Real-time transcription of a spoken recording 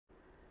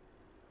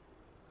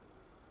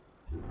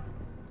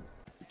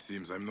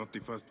Seems I'm not the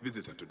first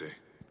visitor today.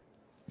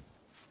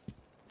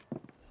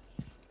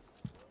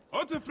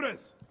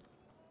 Otefres!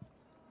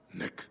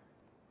 Nick,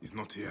 he's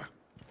not here.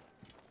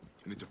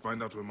 I need to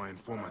find out where my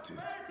informant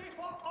is. Security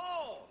for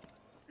all!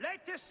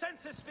 Latest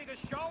census figures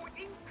show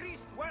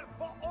increased wealth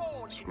for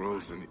all.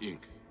 Scrolls and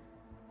ink.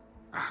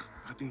 Ah,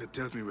 nothing that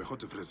tells me where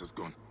Otefres has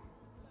gone.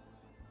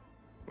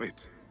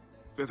 Wait,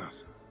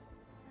 feathers.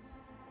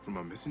 From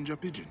a messenger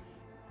pigeon.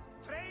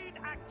 Trade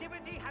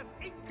activity has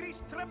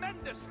increased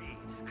tremendously,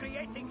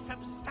 creating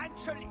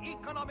substantial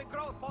economic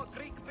growth for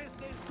Greek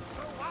business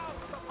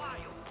throughout the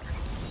File.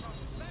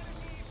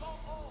 Prosperity for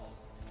all.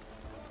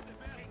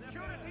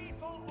 Security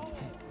for all.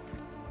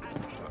 An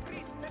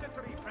increased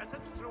military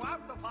presence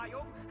throughout the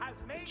File has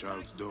made...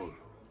 Charles Dole.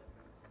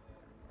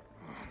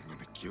 Oh, I'm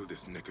gonna kill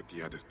this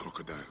naked-eared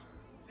crocodile.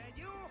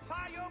 The new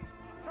File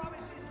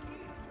promises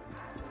peace.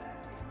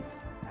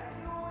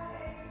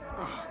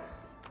 Ah,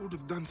 who would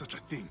have done such a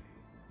thing?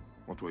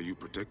 What were you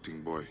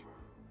protecting, boy?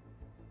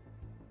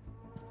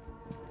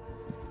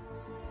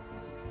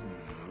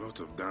 A lot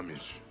of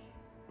damage,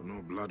 but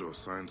no blood or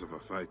signs of a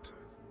fight.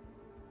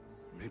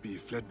 Maybe he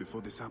fled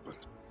before this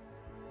happened.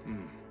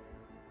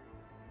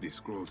 These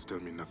scrolls tell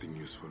me nothing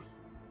useful.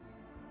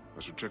 I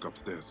should check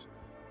upstairs.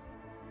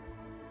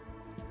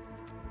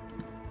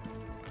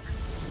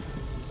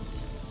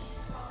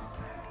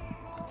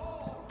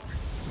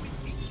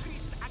 With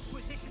increased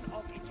acquisition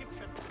of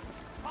Egyptian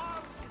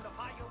farms in the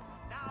File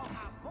now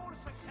have more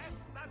success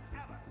than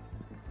ever.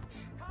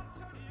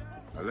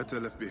 A letter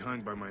left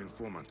behind by my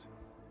informant.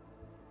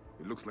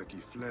 It looks like he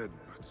fled,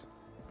 but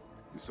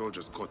the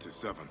soldiers caught his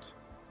servant.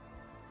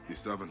 If the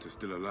servant is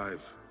still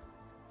alive,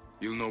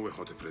 he'll know where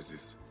Otefres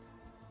is.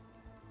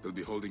 They'll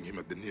be holding him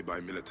at the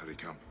nearby military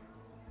camp.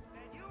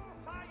 The new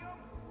Fire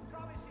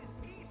promises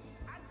peace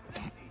and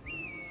plenty.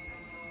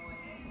 A new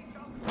age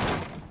of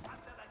peace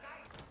under the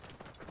guidance.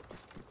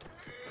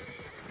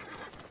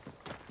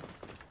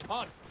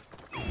 Halt!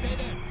 Stay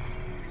there!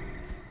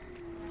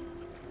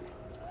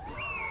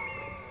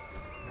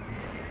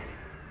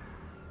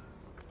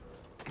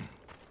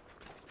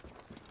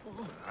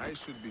 I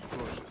should be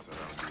cautious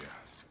around here.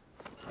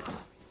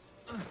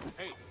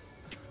 Hey!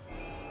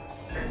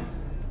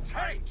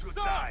 Time to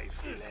die,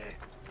 Philly.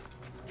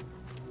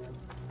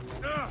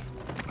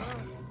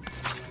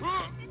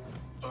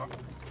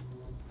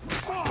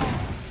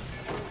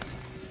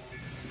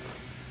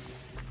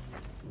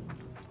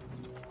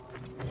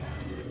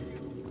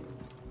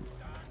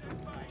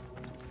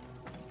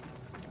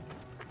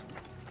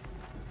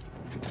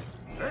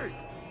 Hey!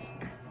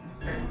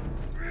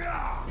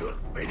 You're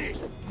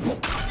finished.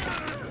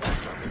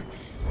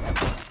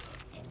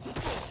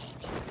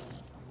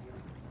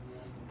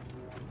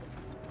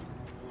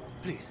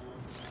 Please.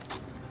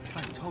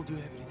 I told you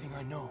everything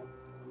I know.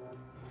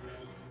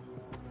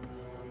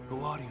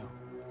 Who are you?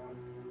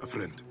 A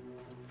friend.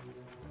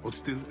 Hold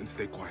still and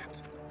stay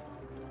quiet.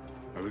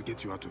 I will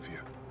get you out of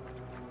here.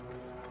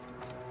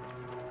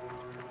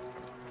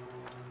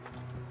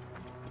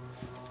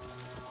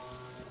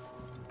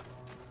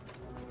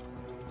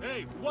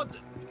 Hey, what the...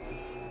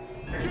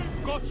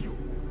 Jim got you!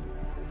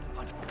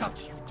 I'll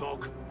cut you,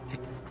 dog!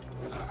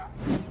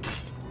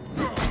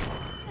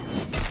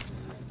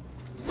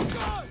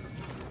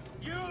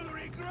 You'll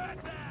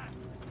regret that!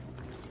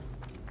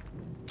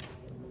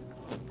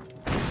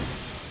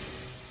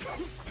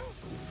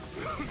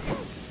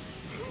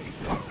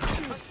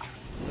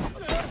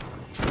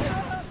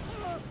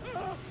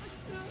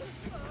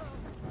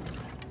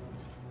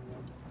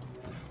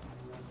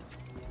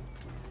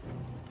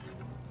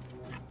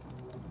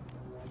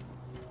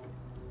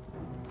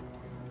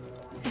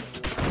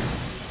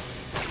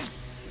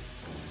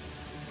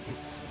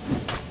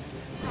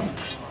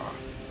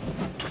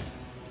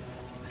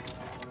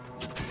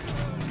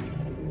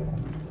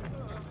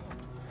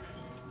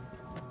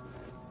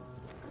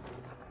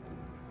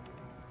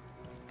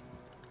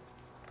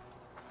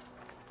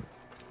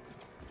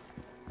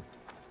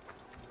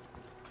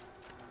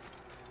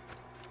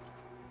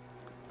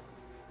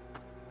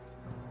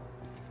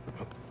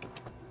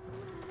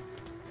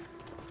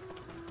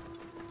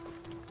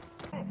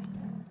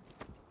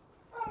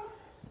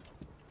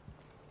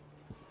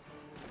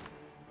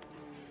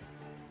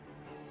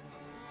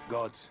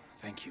 Gods,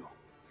 thank you.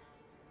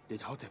 Did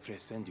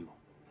Otefres send you?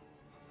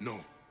 No,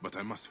 but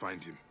I must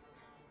find him.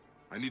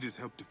 I need his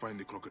help to find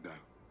the crocodile.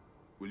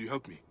 Will you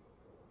help me?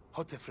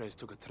 Otefres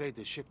took a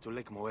trader's ship to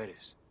Lake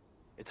Moeris.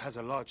 It has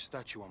a large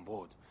statue on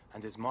board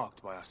and is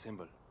marked by our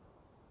symbol.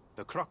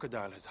 The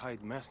crocodile has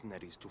hired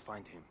mercenaries to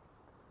find him.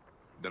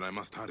 Then I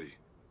must hurry.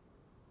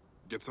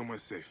 Get somewhere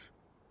safe.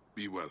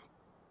 Be well.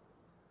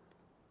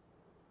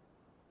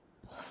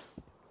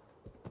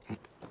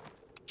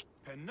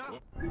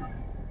 Enough!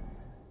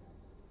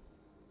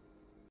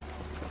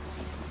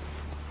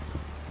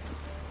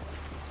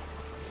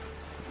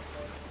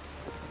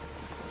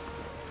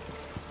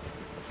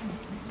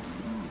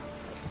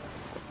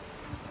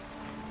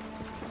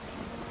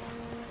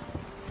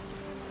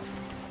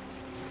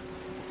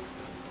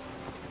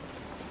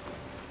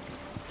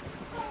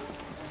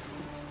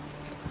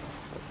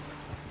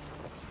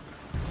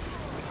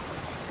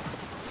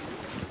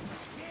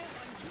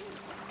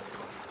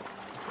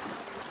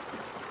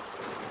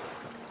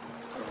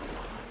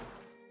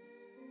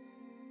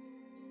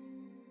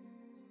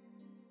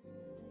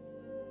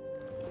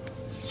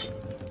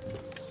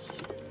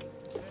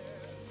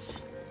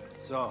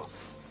 So,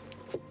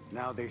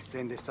 now they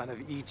send the son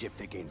of Egypt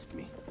against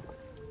me.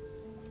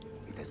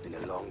 It has been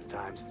a long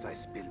time since I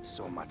spilled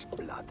so much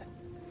blood.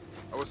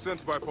 I was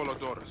sent by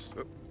Polydorus.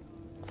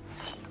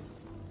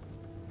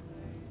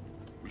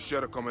 We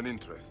share a common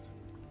interest.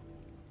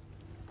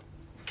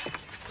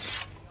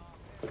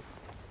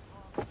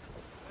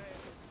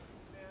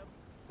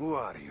 Who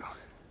are you?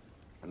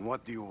 And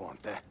what do you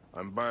want, eh?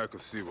 I'm Bayek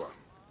of Siwa,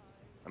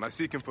 and I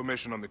seek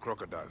information on the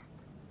Crocodile.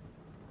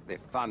 The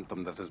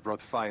phantom that has brought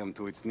Fayum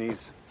to its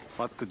knees.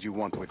 What could you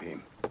want with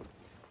him?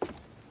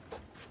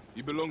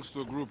 He belongs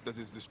to a group that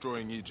is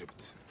destroying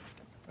Egypt.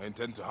 I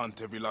intend to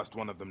hunt every last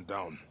one of them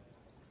down.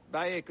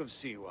 Bayek of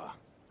Siwa.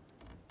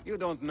 You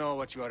don't know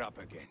what you are up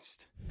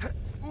against. The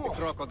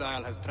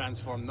Crocodile has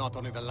transformed not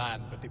only the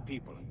land, but the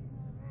people.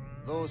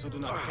 Those who do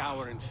not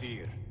cower in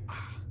fear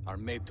are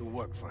made to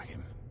work for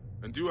him.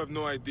 And you have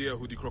no idea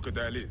who the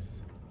Crocodile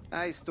is?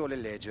 I stole a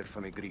ledger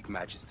from a Greek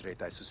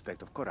magistrate I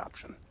suspect of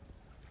corruption.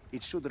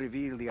 It should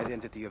reveal the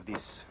identity of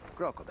this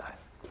Crocodile.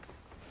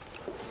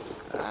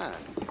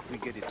 And if we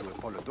get it to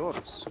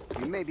Apollodorus,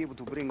 we may be able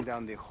to bring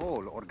down the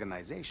whole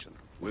organization.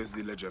 Where's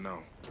the ledger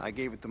now? I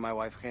gave it to my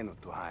wife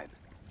Henut to hide.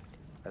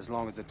 As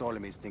long as the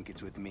Ptolemies think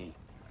it's with me,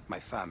 my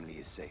family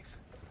is safe.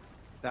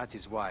 That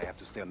is why I have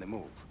to stay on the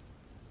move.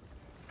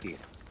 Here.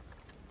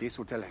 This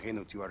will tell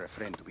Henut you are a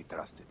friend to be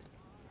trusted.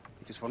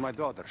 It is for my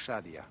daughter,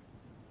 Shadia.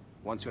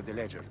 Once you have the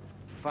ledger,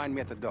 find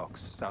me at the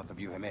docks south of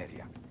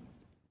Euhemeria.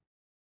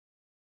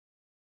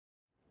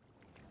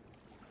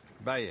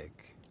 Bayek,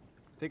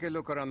 take a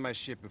look around my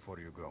ship before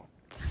you go.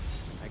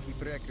 I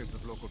keep records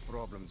of local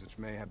problems which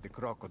may have the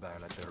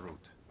Crocodile at their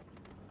root.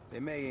 They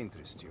may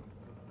interest you,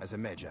 as a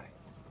Magi.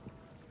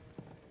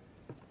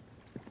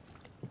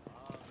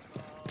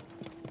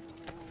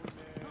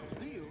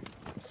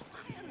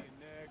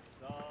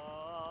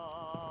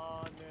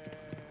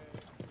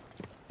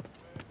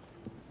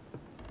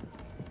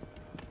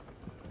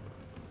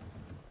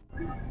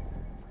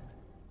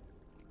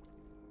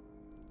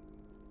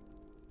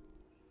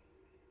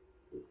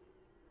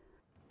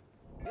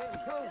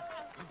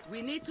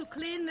 We need to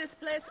clean this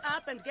place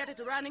up and get it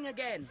running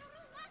again.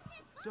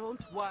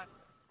 Don't worry.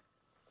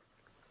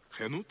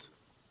 Henut?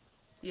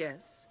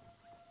 Yes?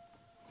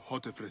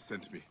 Hotefres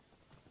sent me.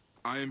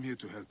 I am here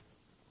to help.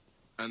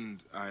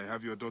 And I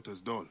have your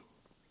daughter's doll.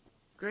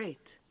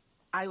 Great.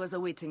 I was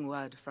awaiting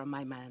word from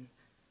my man.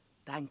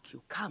 Thank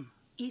you. Come,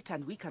 eat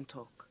and we can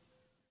talk.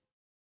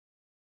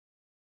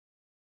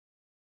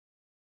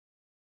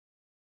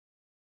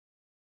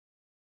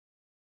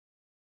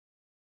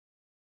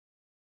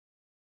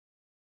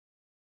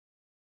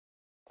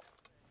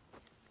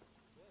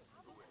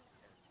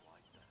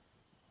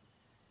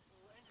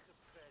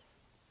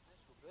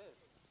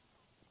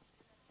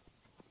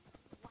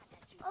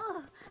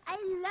 Oh, I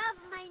love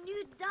my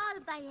new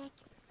doll, Bayek.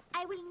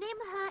 I will name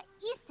her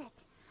Iset,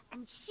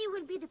 and she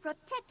will be the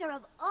protector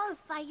of all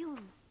Fayum.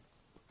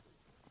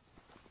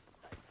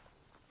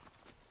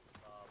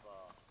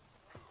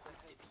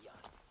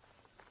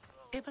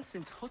 Ever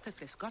since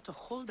Hotefres got a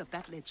hold of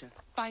that ledger,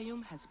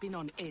 Fayum has been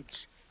on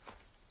edge.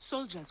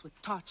 Soldiers with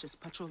torches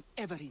patrol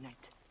every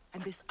night,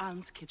 and this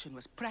alms kitchen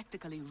was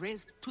practically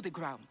razed to the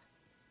ground.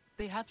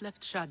 They have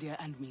left Shadia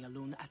and me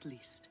alone at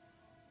least.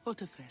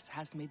 Hotefres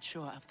has made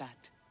sure of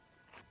that.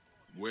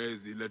 Where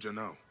is the ledger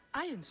now?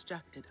 I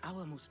instructed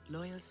our most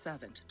loyal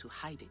servant to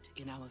hide it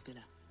in our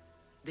villa.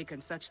 They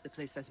can search the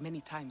place as many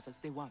times as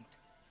they want.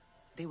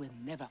 They will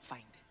never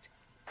find it.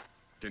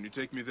 Can you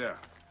take me there?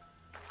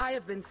 I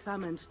have been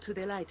summoned to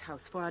the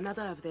lighthouse for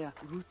another of their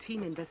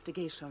routine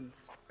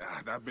investigations.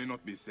 That may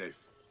not be safe.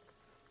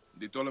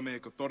 The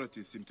Ptolemaic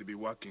authorities seem to be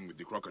working with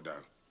the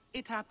Crocodile.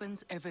 It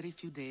happens every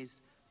few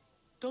days.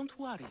 Don't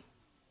worry.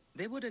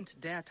 They wouldn't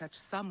dare touch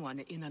someone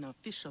in an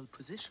official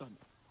position.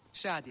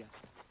 Shadia,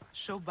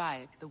 show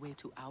Bayek the way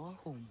to our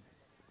home.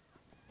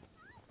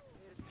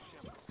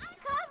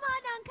 Come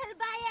on, Uncle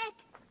Bayek.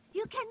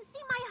 You can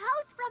see my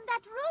house from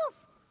that roof.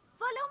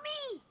 Follow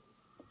me.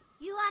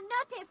 You are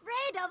not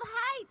afraid of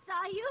heights,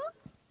 are you?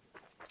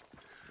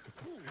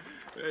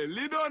 Hey,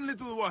 lead on,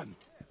 little one.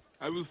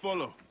 I will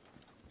follow.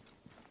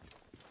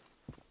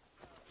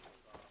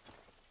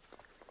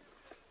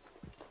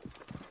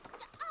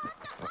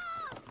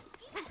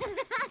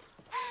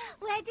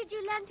 Where did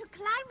you learn to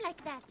climb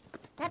like that?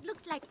 That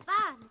looks like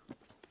fun.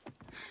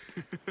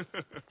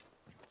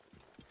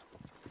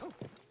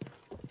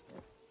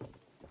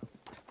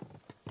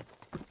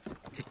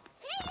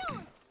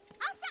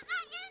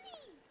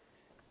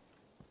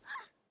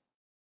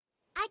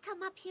 I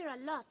come up here a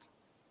lot.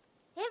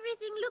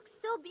 Everything looks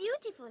so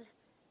beautiful.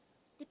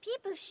 The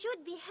people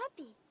should be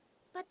happy,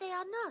 but they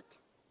are not.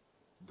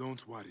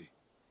 Don't worry.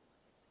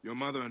 Your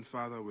mother and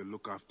father will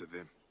look after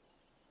them.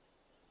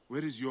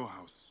 Where is your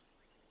house?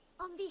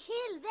 On the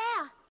hill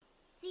there.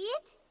 See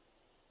it?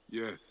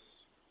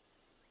 Yes.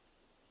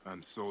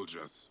 And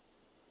soldiers.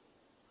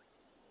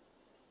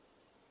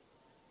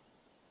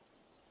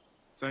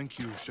 Thank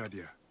you,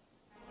 Shadia.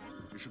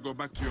 You should go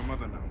back to your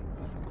mother now.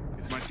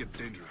 It might get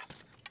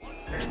dangerous.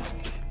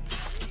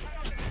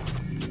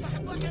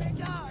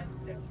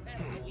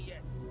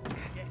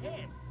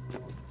 Yes.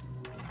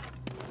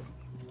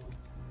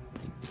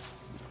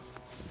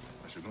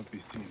 I should not be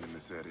seen in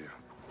this area.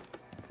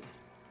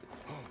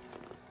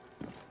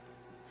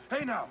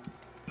 Hey now!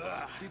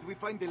 Did we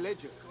find the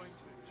ledger?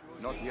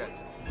 Not yet.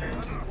 It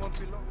won't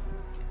be long.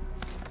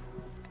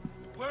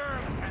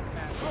 Worms can't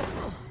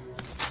have.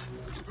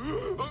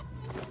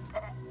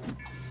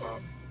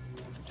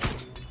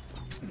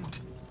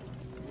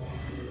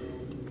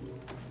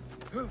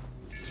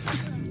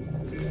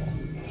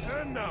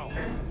 And now!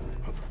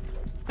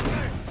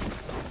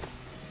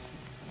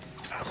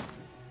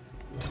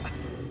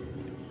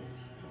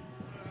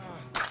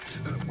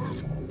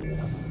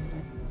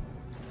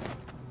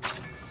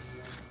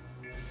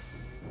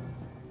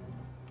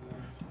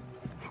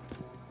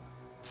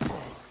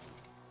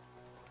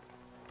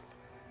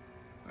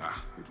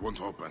 It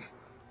won't open.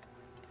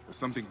 There's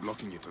something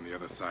blocking it on the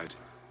other side.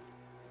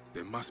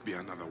 There must be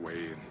another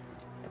way in.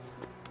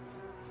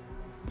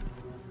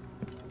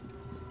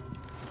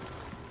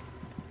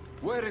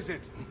 Where is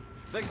it?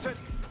 They said...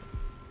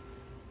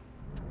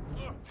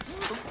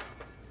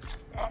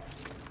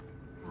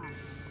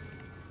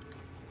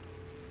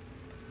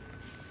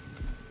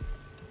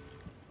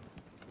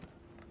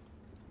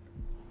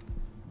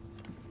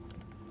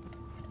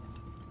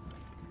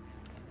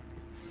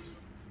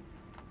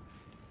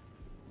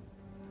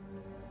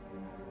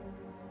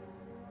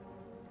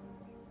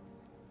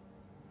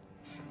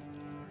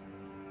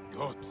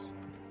 Gods.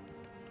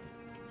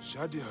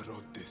 Shadia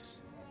wrote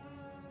this.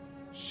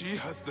 She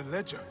has the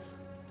ledger.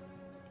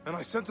 And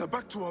I sent her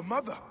back to her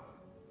mother.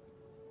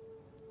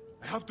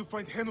 I have to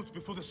find Henut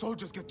before the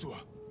soldiers get to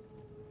her.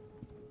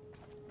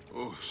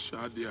 Oh,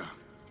 Shadia.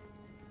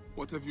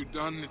 What have you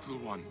done, little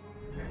one?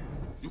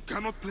 You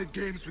cannot play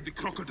games with the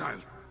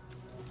crocodile.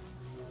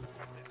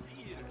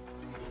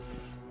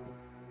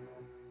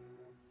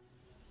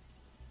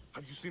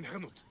 Have you seen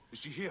Henut? Is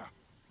she here?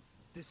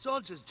 The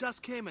soldiers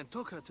just came and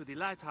took her to the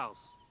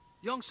lighthouse.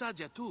 Young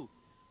Shadia too.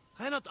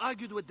 Henut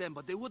argued with them,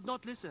 but they would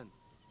not listen.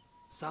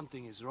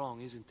 Something is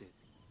wrong, isn't it?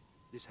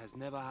 This has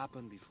never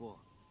happened before.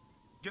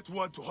 Get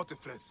word to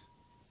Hotefres.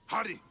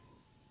 Hurry!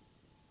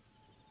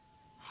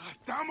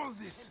 Damn all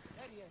this!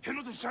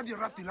 Henut and Shadia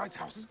are at the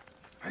lighthouse.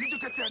 I need to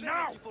get there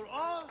now! For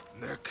all,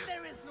 Nick!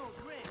 there is no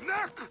grain.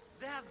 Nick!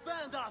 They have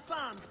burned our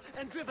farms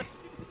and driven...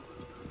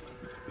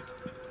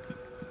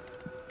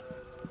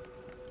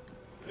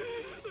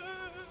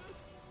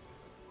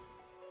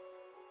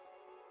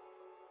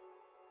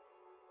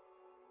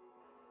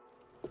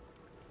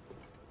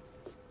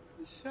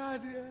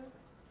 Shadia.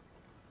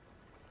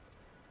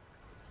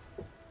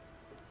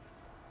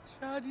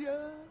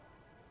 Shadia.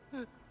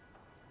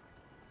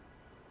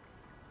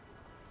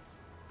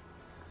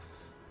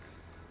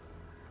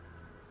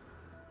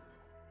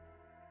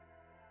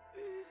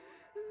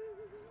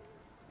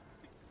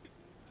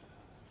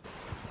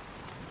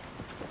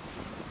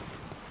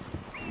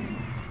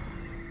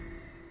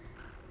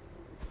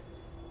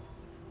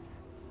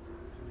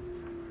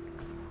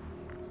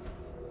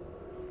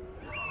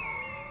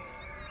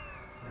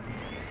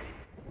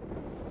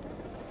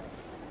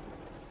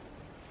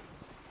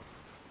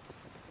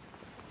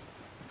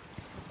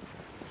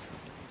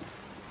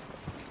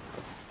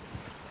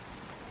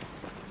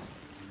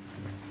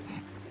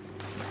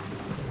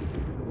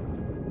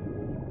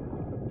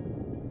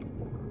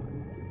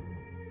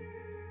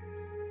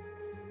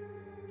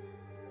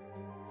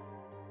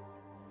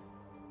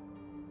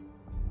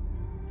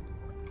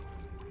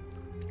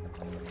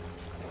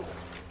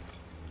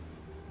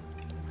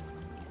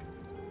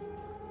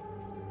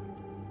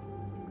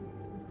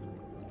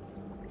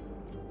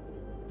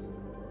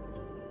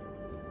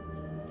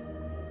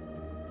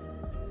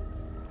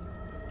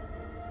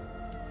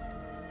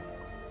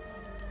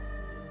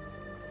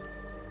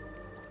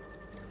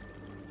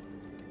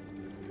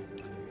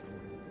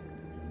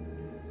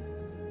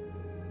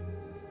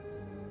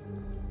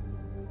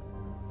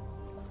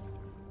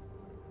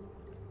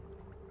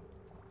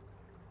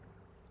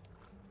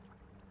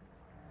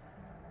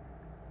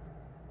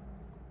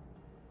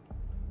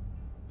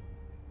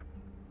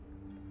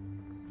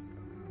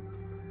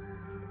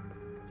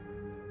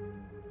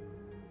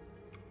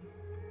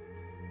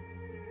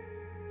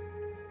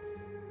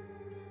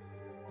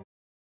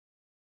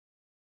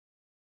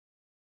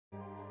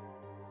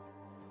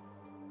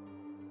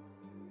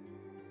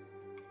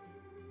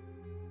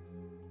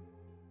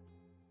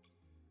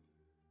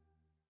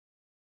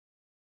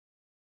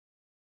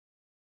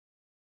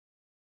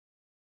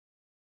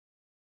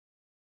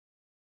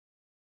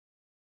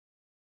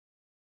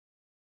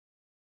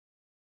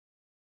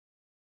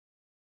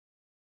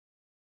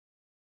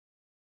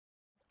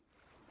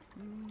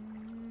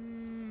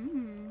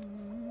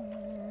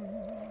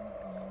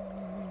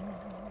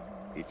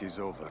 It is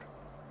over.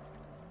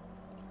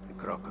 The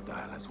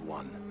crocodile has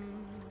won.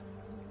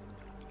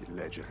 The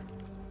ledger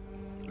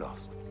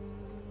lost.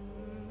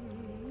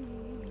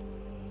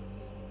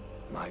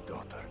 My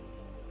daughter.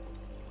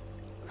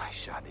 My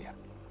Shadia.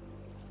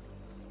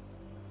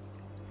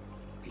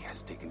 He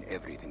has taken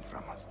everything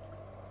from us.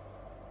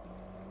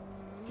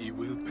 He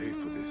will pay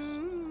for this.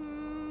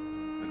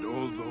 And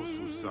all those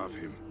who serve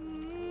him.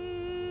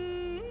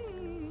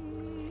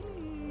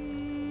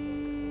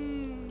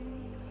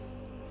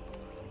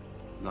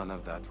 None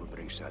of that will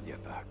bring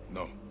Shadia back.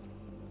 No.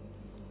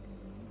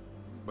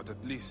 But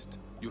at least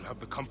you'll have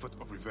the comfort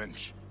of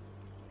revenge.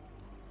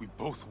 We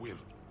both will.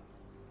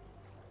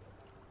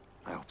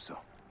 I hope so.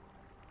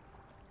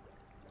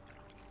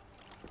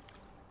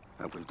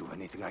 I will do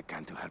anything I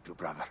can to help you,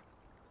 brother.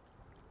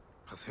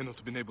 Has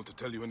Henot been able to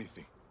tell you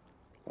anything?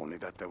 Only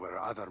that there were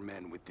other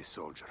men with the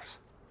soldiers.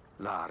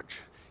 Large,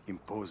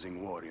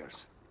 imposing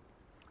warriors.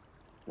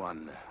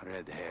 One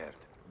red-haired.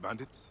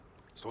 Bandits?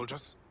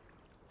 Soldiers?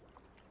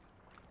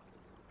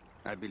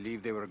 I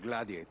believe they were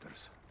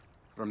gladiators.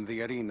 From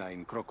the arena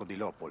in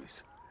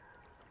Crocodilopolis.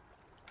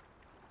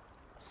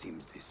 It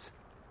seems this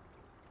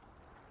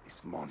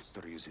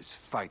monster uses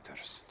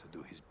fighters to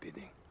do his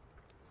bidding.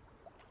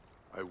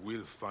 I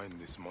will find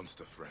this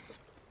monster, friend.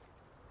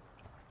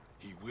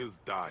 He will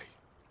die.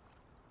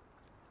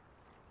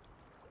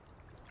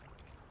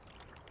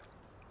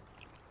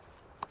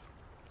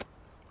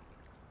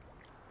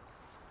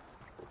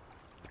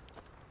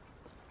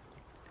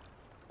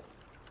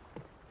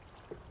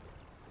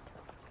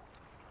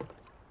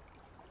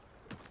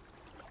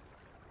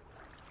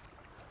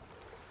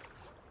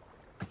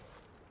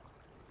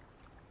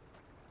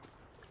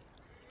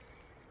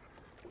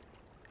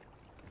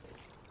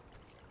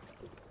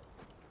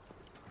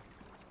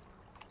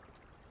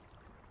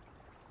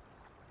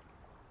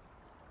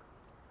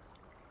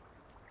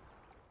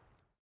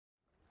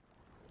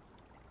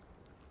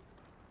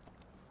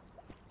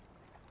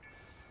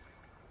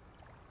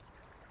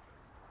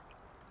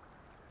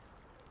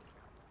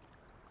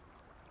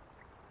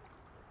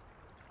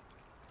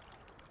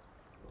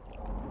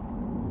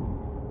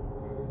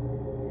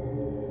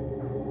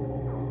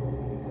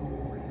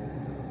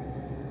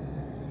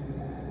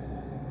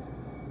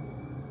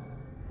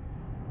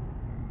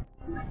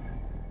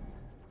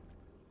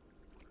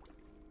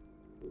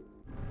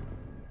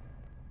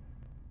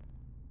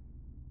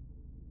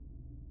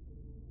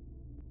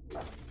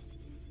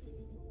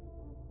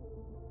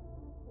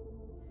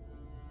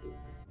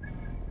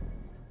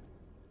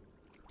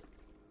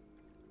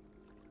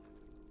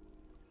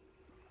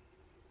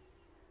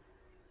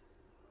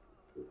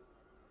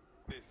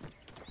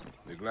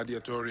 The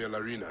gladiatorial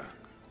arena.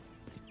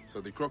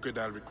 So the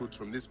Crocodile recruits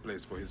from this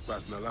place for his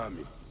personal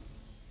army.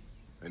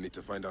 I need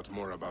to find out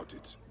more about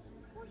it.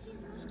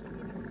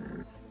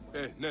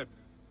 Hey, Neb.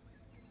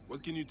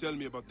 What can you tell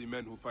me about the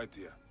men who fight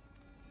here?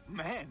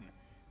 Men?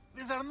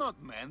 These are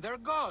not men, they're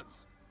gods.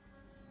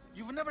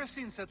 You've never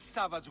seen such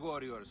savage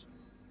warriors.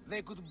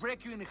 They could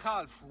break you in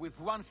half with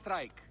one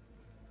strike.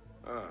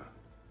 Ah.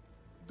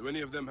 Do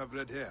any of them have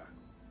red hair?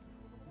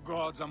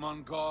 Gods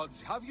among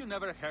gods. Have you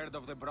never heard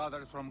of the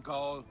brothers from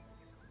Gaul?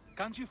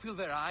 Can't you feel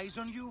their eyes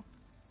on you?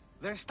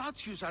 Their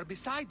statues are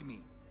beside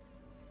me.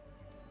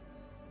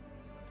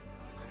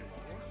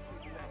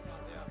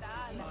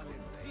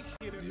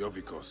 The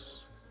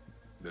Ovikos,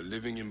 the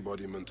living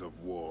embodiment of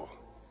war.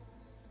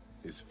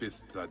 His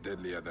fists are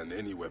deadlier than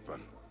any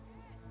weapon.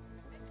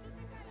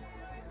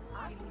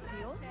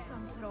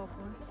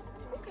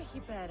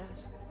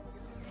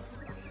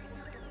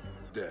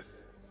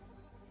 Death.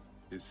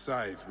 His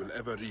scythe will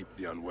ever reap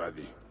the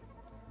unworthy.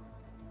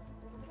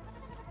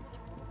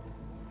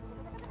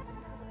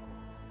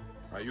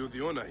 Are you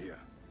the owner here?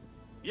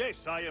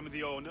 Yes, I am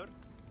the owner.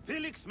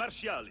 Felix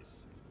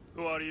Martialis.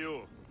 Who are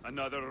you?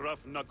 Another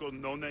rough-knuckle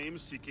no-name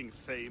seeking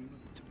fame?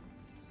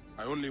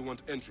 I only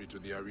want entry to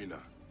the arena.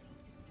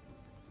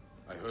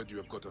 I heard you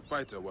have got a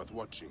fighter worth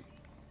watching.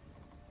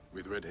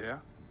 With red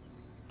hair?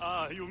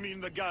 Ah, you mean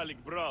the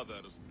Gallic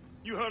brothers.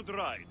 You heard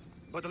right.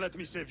 But let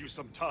me save you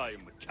some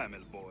time,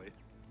 camel boy.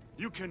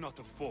 You cannot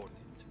afford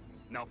it.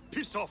 Now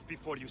piss off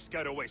before you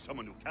scare away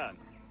someone who can.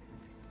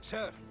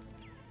 Sir,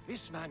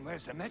 this man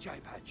wears a Magi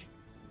badge.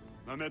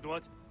 Ahmed,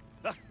 what?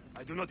 Ah,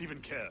 I do not even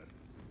care.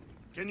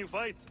 Can you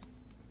fight?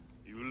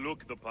 You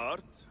look the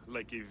part,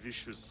 like a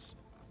vicious,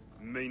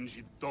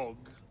 mangy dog.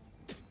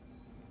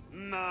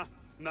 Nah.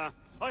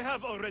 I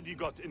have already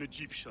got an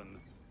Egyptian.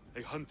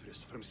 A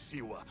huntress from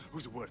Siwa,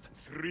 who's worth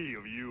 3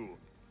 of you.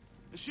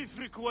 She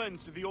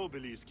frequents the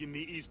obelisk in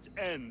the East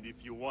End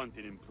if you want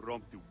an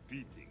impromptu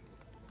beating.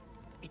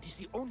 It is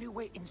the only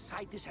way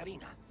inside this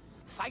arena.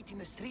 Fight in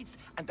the streets,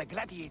 and the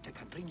gladiator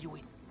can bring you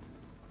in.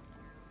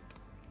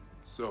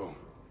 So,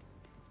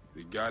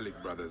 the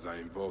Gallic brothers are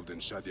involved in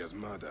Shadia's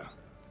murder.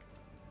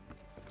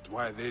 But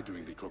why are they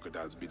doing the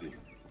Crocodile's bidding?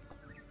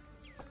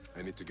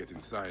 I need to get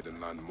inside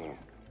and learn more.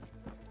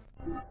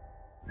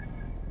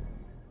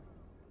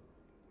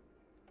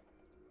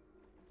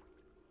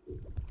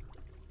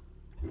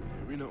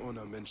 The arena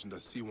owner mentioned a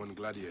C1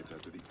 gladiator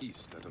to the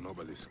east at an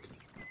obelisk.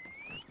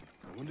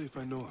 I wonder if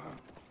I know her.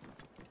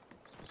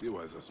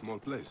 Siwa is a small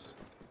place.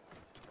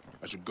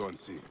 I should go and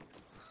see.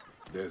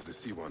 There's the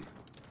C1.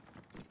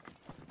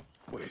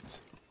 Wait.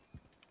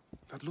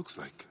 That looks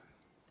like...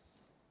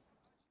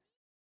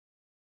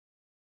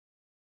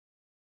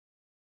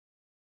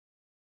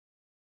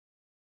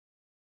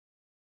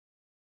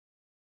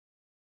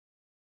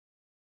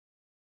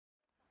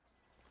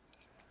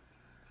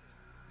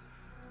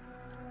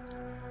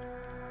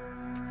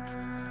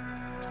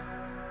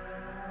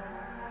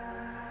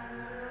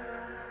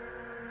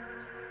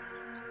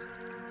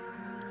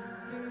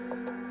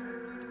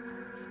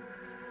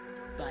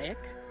 Bayek.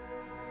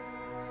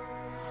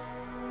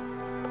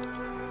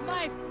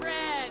 My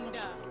friend!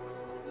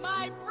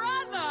 My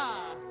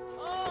brother!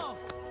 Oh!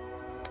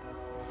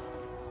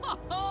 Ho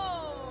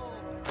ho!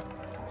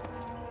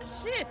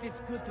 Shit,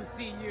 it's good to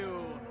see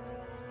you.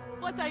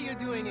 What are you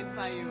doing in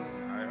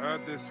Fayoum? I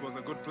heard this was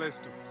a good place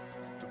to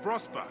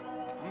prosper.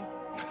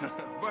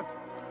 But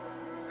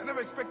I never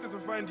expected to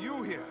find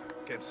you here,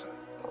 Kensa.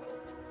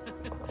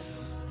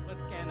 What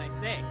can I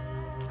say?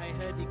 I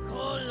heard the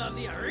call of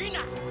the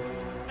arena.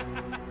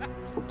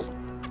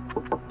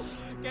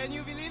 Can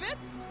you believe it?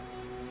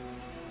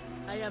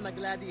 I am a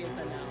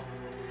gladiator now.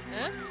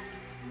 Huh?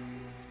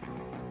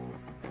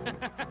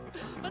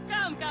 But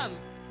come.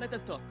 Let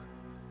us talk.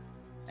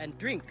 And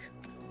drink.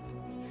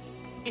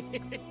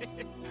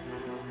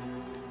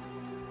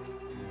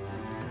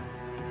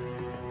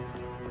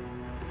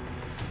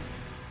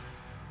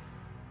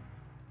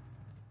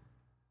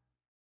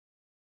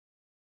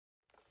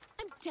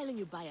 I'm telling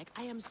you, Bayek,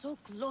 I am so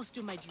close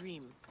to my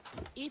dream.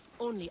 If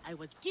only I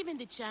was given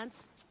the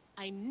chance,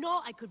 I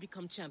know I could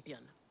become champion.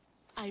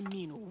 I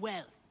mean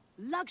wealth,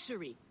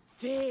 luxury,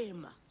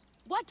 fame.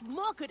 What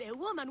more could a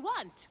woman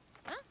want?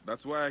 Huh?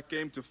 That's why I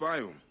came to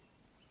Fayoum.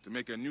 To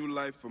make a new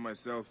life for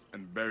myself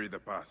and bury the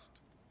past.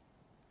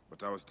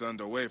 But I was turned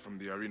away from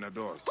the arena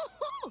doors.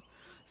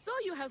 So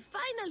you have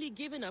finally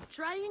given up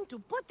trying to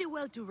put the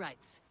world to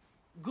rights.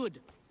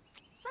 Good.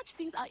 Such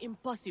things are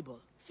impossible.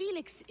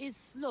 Felix is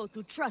slow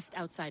to trust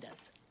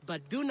outsiders.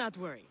 But do not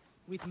worry.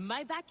 With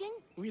my backing,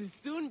 we'll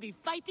soon be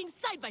fighting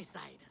side by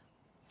side.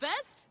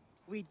 First,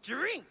 we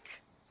drink.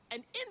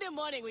 And in the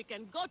morning, we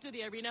can go to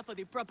the arena for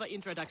the proper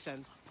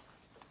introductions.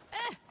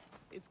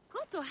 It's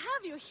good to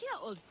have you here,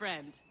 old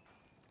friend.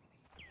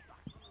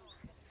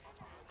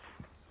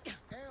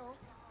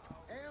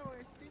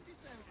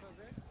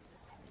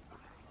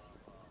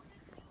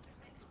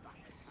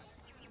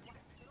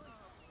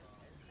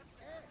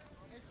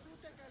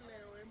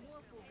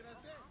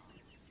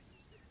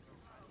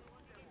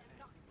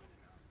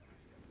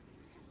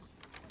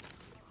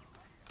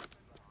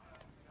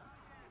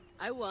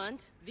 I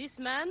want this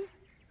man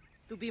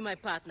to be my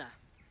partner.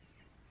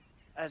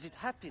 As it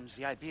happens,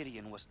 the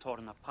Iberian was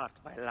torn apart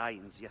by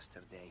lions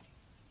yesterday.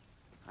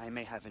 I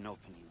may have an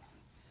opening.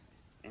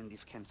 And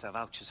if Kensa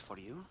vouches for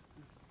you...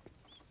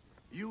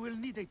 You will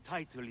need a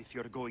title if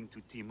you're going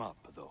to team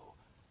up, though.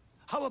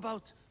 How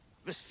about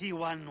the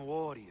C1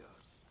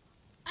 Warriors?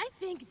 I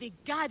think the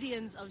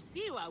Guardians of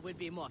Siwa would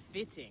be more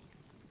fitting.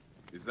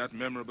 Is that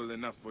memorable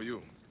enough for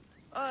you?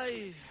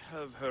 I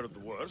have heard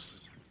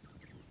worse.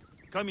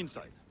 Come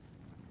inside.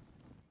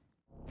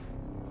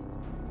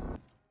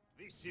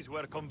 This is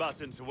where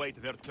combatants wait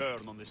their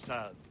turn on the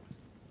sand.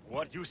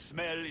 What you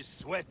smell is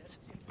sweat,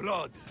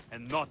 blood,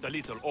 and not a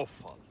little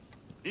offal.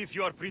 If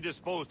you are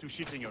predisposed to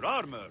shitting your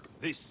armor,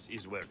 this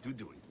is where to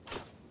do it.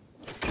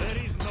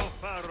 There is no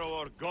pharaoh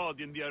or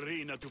god in the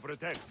arena to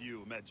protect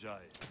you,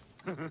 Magi.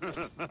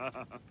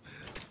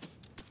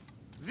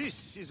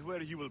 This is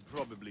where you will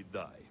probably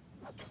die.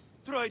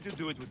 Try to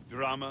do it with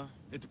drama.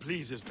 It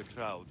pleases the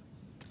crowd.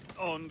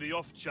 On the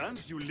off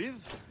chance you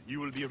live, you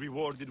will be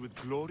rewarded with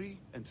glory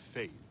and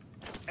fame.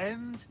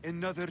 And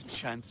another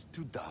chance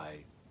to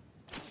die.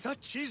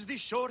 Such is the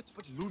short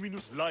but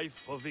luminous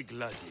life of a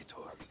gladiator.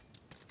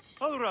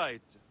 All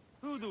right,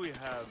 who do we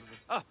have?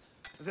 Ah,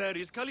 there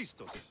is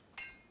Callistos.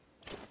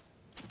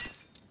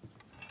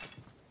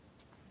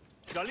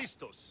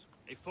 Callistos,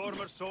 a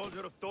former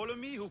soldier of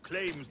Ptolemy who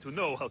claims to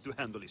know how to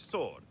handle his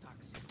sword.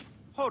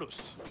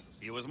 Horus,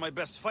 he was my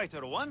best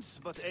fighter once,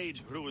 but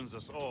age ruins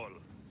us all.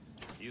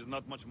 He's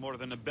not much more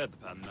than a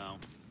bedpan now.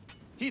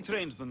 He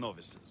trains the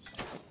novices.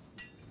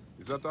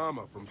 Is that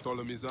armor from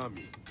Ptolemy's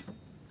army?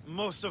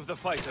 Most of the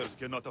fighters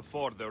cannot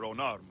afford their own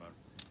armor.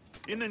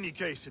 In any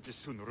case, it is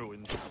soon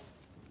ruined.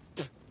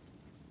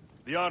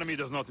 The army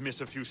does not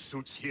miss a few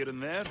suits here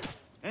and there,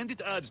 and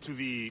it adds to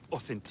the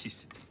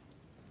authenticity.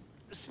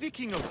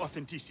 Speaking of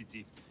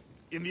authenticity,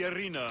 in the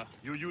arena,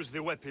 you use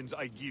the weapons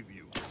I give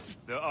you.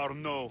 There are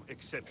no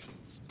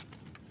exceptions.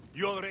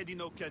 You already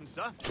know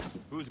Kensa,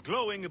 whose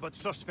glowing but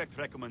suspect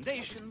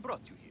recommendation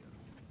brought you here.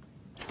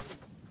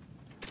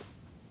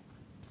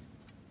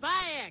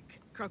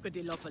 Bayek!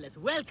 Crocodilopolis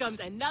welcomes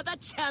another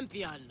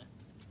champion!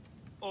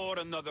 Or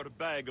another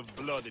bag of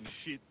blood and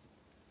shit.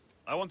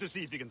 I want to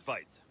see if he can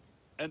fight.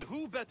 And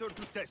who better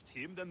to test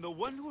him than the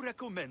one who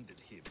recommended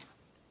him?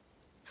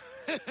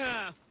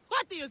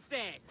 What do you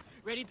say?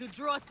 Ready to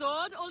draw a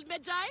sword, old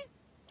Magi?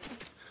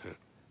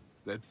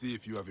 Let's see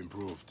if you have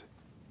improved.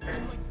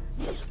 I'm going to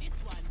steal this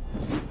one.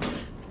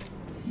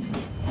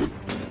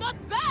 Not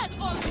bad,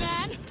 old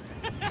man!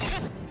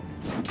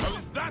 How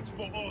is that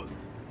for old?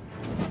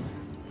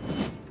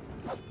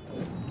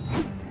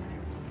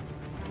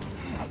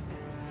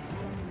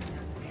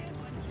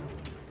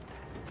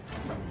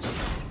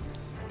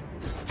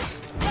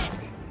 Heck!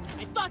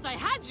 I thought I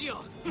had you!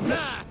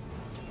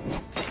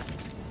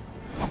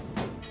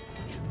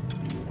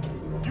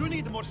 You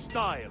need more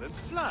style and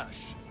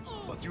flash.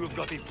 But you have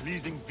got a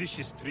pleasing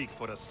vicious streak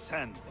for a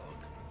sand dog.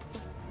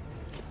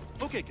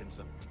 Okay,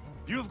 Kensa.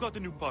 You've got a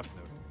new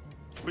partner.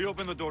 We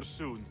open the door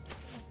soon.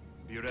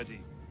 Be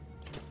ready.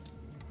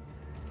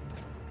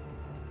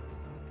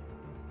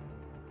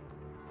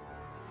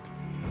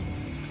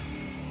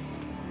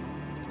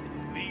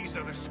 These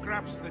are the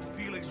scraps that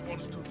Felix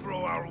wants to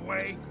throw our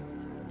way?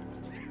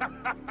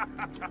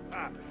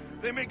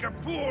 They make a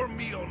poor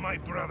meal, my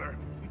brother.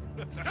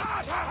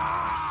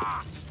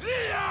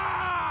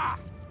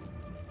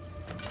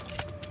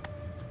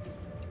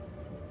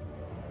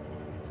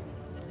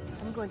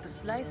 I'm going to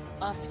slice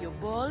off your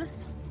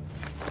balls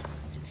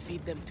and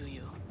feed them to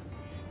you.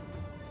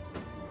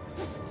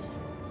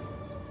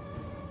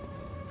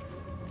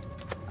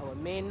 Our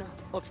main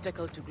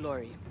obstacle to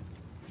glory.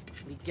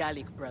 The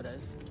Gallic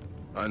brothers.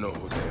 I know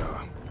who they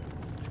are.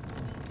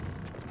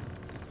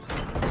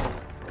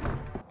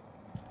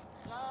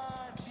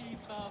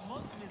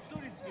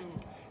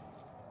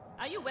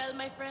 Are you well,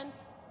 my friend?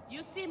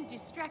 You seem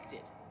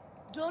distracted.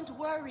 Don't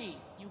worry.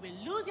 You will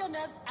lose your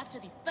nerves after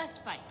the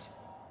first fight.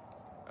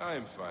 I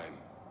am fine.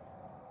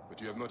 But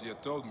you have not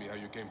yet told me how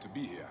you came to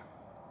be here.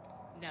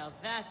 Now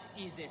that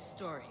is a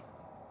story.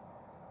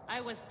 I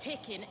was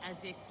taken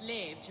as a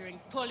slave during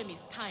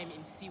Ptolemy's time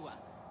in Siwa.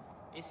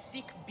 A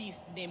sick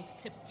beast named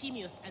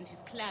Septimius and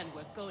his clan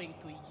were going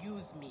to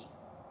use me.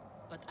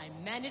 But I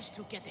managed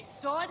to get a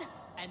sword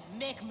and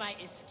make my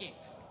escape.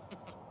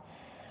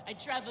 I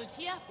traveled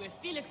here where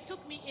Felix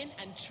took me in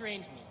and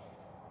trained me.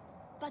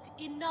 But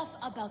enough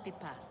about the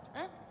past,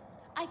 huh?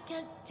 I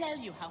can't tell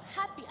you how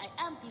happy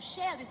I am to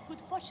share this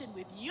good fortune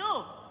with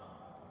you.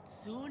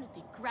 Soon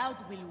the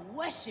crowds will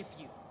worship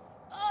you.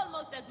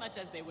 Almost as much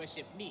as they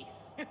worship me.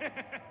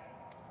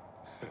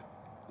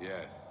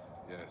 Yes,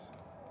 yes.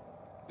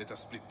 Let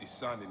us split the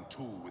sun in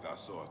two with our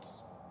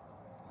swords.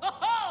 Ho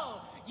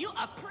ho! You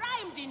are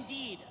primed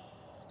indeed!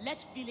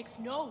 Let Felix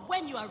know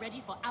when you are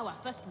ready for our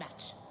first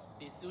match.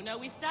 The sooner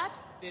we start,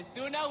 the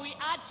sooner we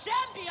are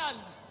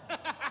champions!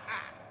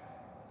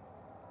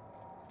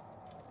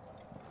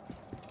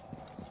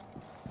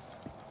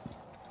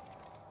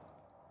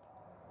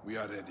 We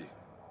are ready.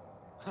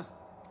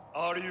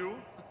 Are you?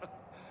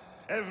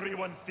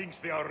 Everyone thinks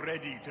they are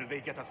ready till they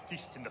get a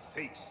fist in the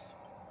face.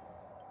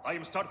 I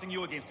am starting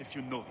you against a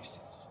few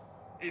novices.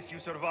 If you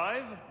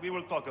survive, we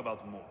will talk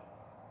about more.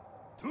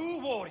 2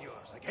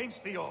 warriors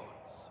against the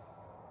odds.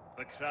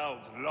 The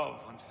crowd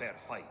love unfair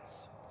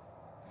fights.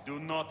 Do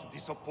not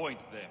disappoint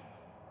them.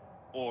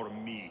 Or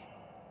me.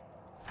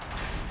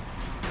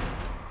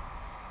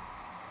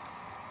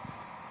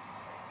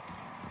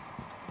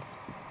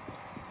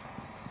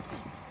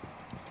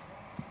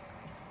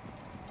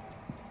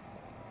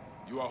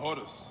 You are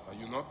Horus, are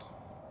you not?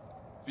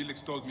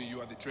 Felix told me you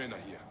are the trainer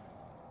here.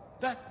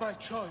 Not my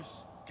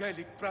choice,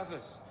 Gallic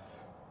brothers.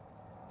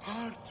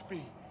 Hurt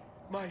me.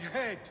 My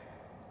head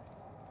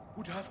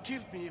would have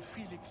killed me if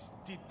Felix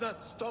did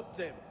not stop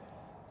them.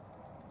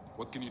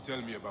 What can you tell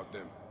me about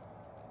them?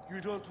 You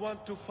don't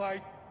want to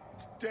fight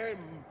them.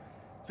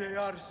 They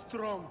are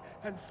strong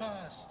and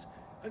fast,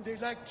 and they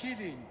like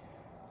killing.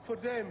 For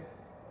them,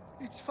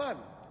 it's fun.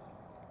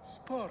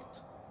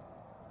 Sport.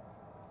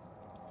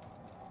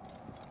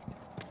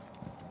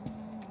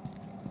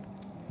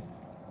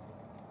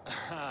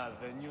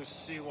 The new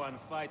C1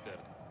 fighter.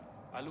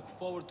 I look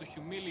forward to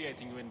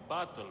humiliating you in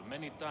battle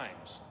many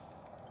times.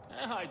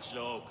 I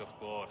joke, of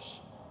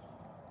course.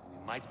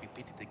 We might be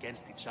pitted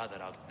against each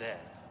other out there,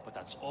 but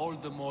that's all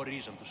the more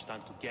reason to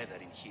stand together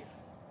in here.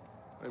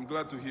 I'm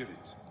glad to hear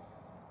it.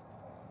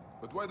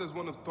 But why does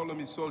one of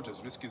Ptolemy's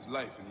soldiers risk his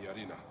life in the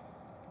arena?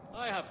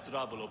 I have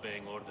trouble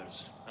obeying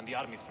orders, and the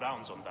army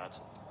frowns on that.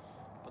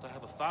 But I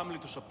have a family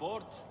to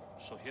support,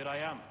 so here I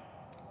am.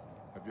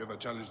 Have you ever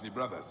challenged the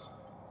brothers?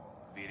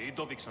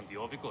 Viridovics and the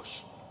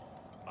Ovikos?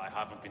 I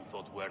haven't been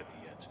thought worthy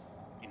yet.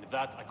 In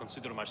that, I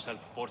consider myself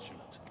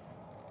fortunate.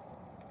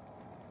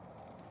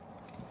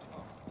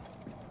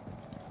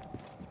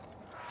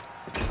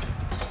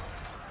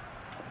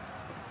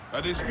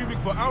 Are they screaming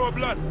for our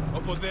blood,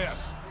 or for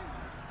theirs?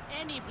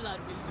 Any blood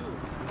will do.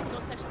 No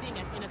such thing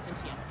as innocent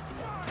here.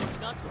 Do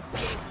not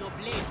save your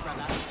blade,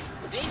 brother.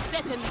 They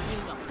certainly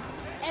will not.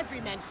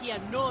 Every man here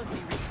knows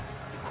the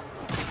risks.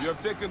 You have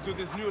taken to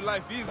this new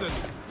life easily.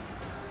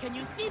 Can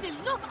you see the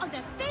look on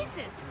their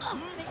faces? Oh,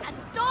 they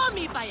adore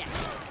me, Bayek.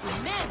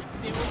 The men,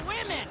 the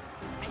women.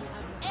 I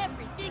have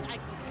everything I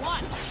could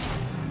want.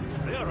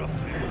 They are off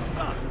to a good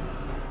start.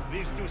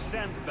 These 2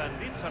 sand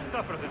bandits are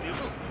tougher than you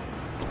look.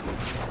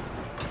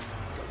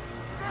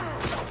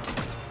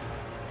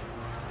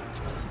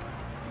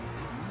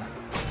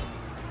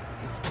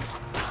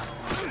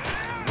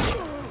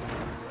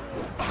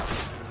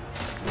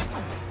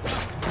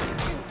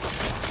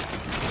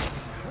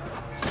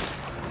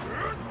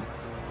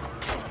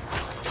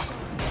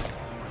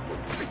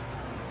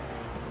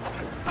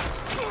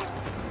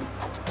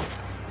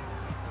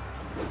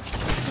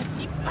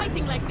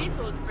 Fighting like this,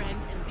 old friend,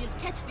 and we'll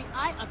catch the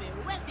eye of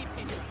a wealthy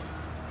patron.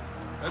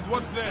 And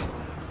what then?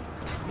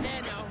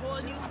 Then a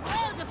whole new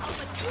world of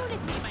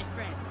opportunity, my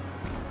friend.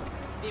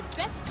 The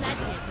best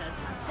gladiators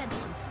are sent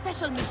on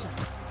special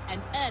missions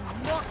and earn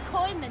more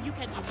coin than you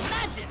can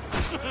imagine.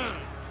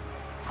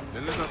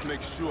 Then let us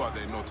make sure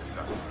they notice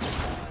us.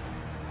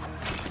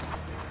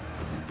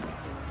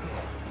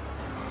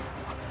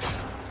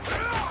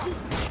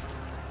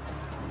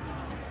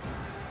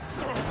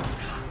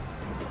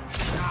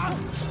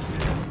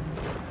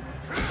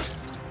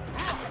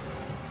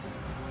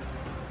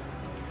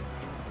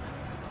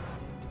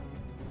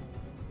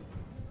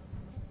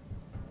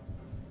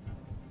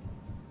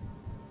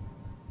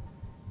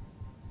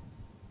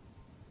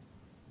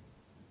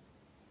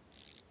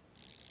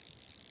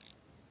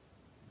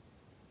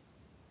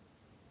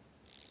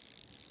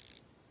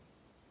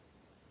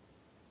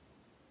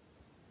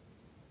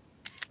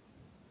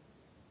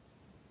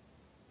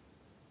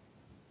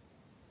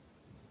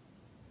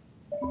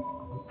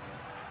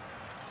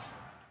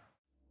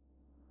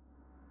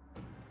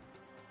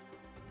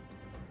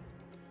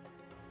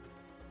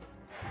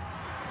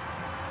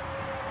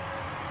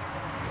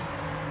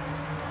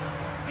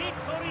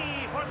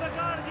 Victory for the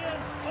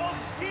Guardians of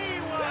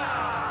Siwa!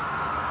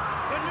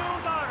 The new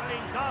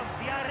darlings of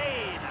the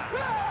arena!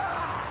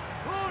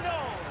 Who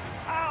knows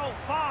how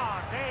far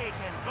they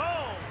can go?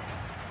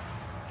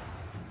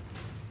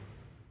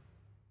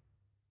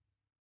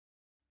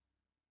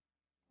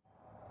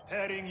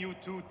 Pairing you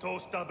two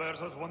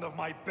toe-stubbers was one of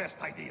my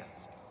best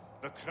ideas.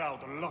 The crowd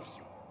loves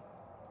you.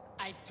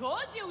 I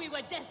told you we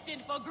were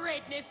destined for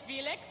greatness,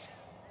 Felix.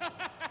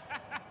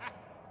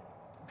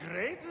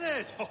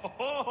 Greatness?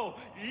 Oh,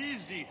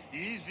 easy,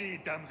 easy,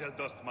 damsel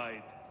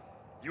Dustmite.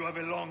 You have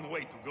a long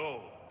way to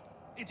go.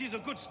 It is a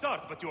good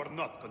start, but you are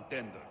not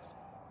contenders.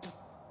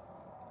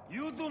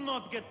 You do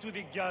not get to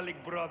the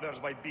Gallic brothers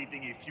by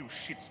beating a few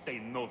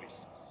shit-stained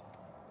novices.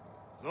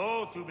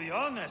 Though, to be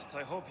honest,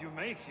 I hope you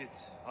make it.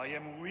 I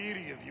am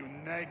weary of you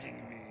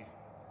nagging me.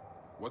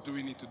 What do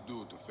we need to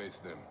do to face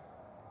them?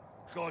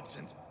 Gods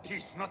and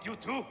peace, not you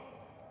two!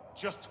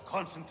 Just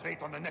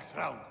concentrate on the next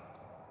round.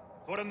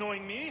 For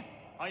annoying me,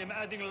 I am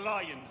adding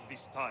lions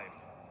this time.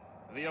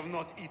 They have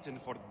not eaten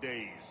for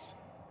days.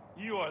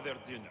 You are their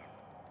dinner.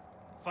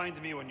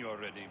 Find me when you are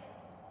ready.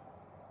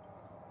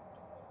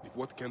 If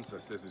what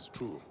Kensa says is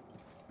true,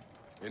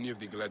 any of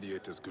the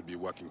gladiators could be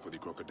working for the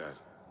Crocodile.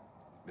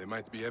 There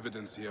might be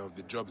evidence here of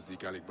the jobs the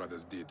Gallic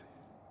brothers did.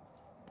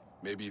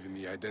 Maybe even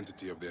the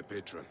identity of their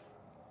patron.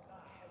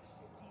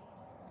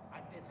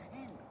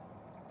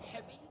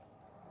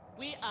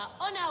 We are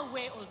on our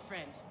way, old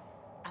friend.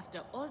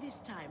 After all this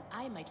time,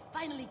 I might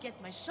finally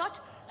get my shot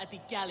at the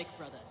Gallic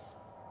brothers.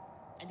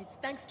 And it's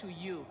thanks to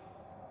you.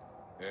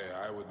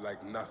 I would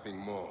like nothing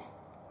more.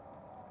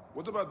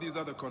 What about these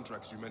other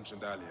contracts you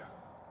mentioned earlier?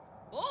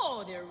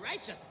 Oh, the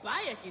righteous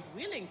Bayek is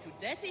willing to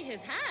dirty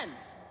his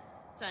hands.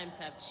 Times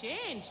have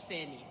changed,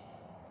 Seni.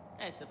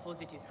 I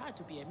suppose it is hard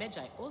to be a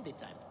Magi all the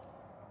time.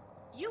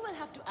 You will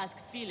have to ask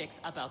Felix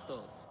about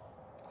those.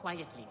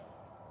 Quietly.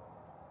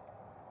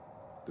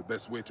 The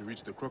best way to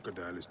reach the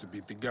Crocodile is to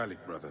beat the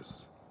Gallic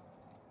brothers.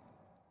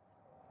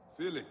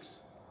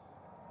 Felix,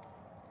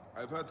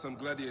 I've heard some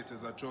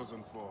gladiators are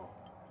chosen for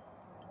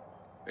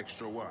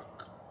extra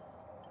work.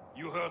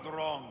 You heard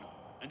wrong.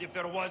 And if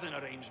there was an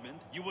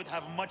arrangement, you would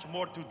have much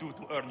more to do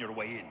to earn your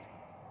way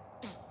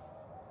in.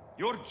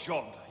 Your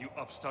job, you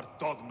upstart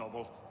dog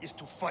noble, is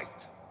to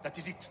fight. That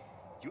is it.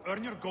 You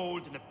earn your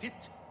gold in the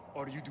pit,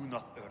 or you do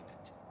not earn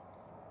it.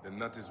 Then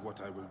that is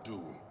what I will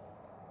do.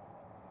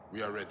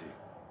 We are ready.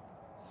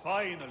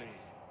 Finally.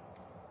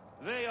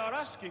 They are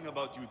asking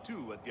about you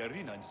too at the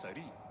arena in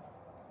Sari.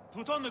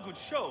 Put on a good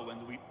show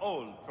and we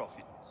all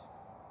profit.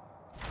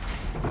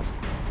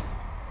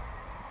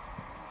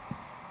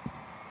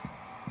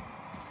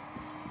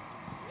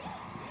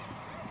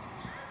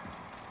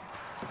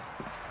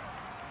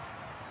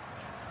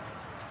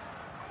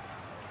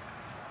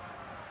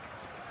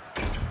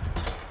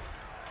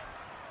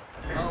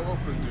 How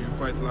often do you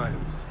fight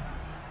lions?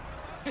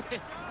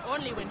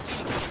 Only when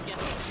Felix can get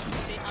them.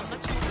 They are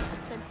much more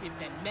expensive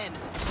than men,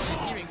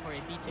 volunteering for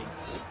a beating.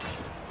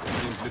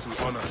 Seems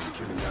little honor in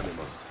killing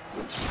animals.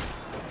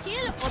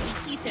 Kill or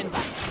be eaten by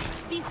it.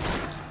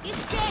 Besides,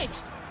 it's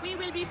caged. We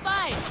will be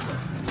fine.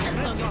 As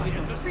long as we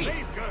don't free. The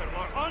slave girl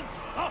are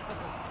unstoppable.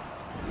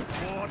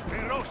 More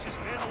ferocious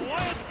than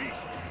wild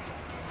beasts.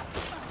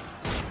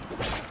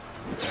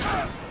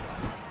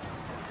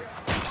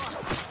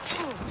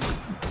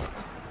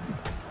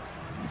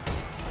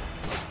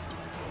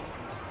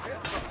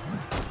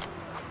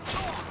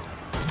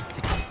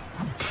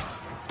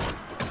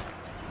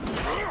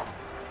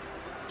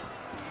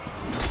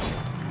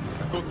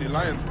 The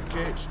lions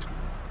were caged.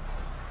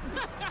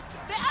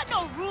 There are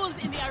no rules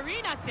in the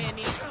arena,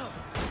 Seni.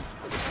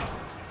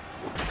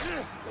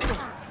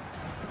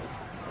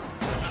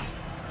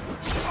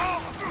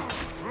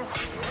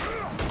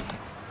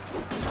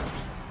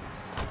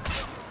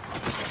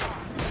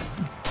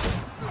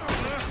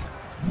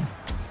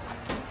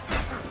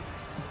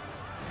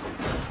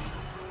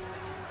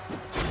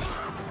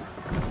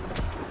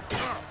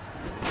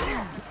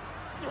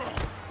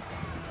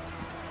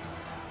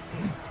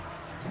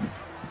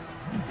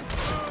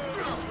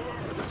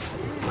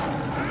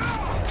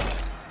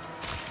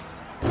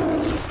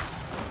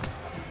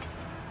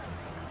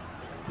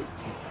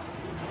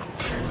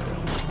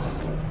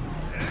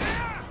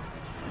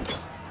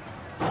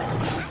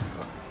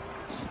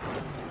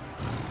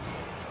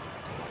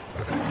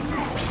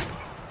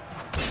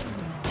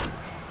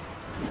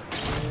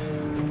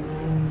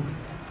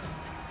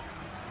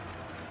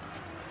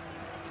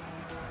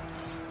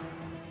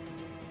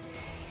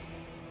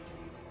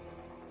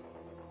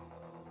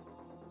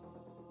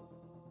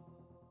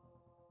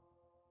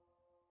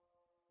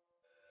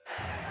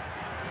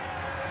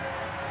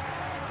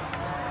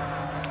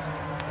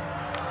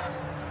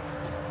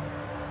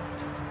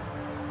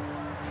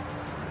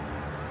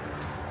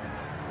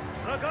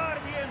 The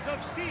Guardians of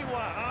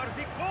Siwa are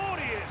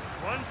victorious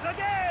once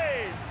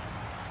again!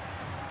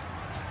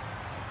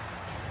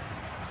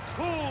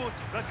 Could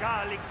the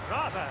Gallic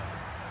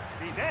brothers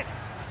be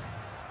next?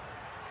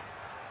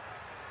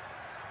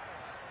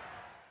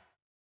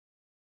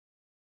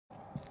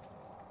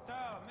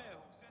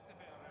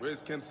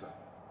 Where's Kensa?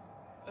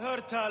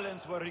 Her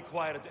talents were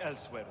required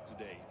elsewhere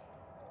today.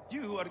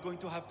 You are going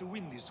to have to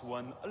win this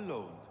one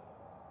alone.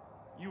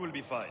 You will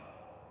be fine.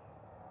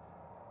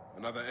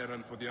 Another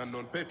errand for the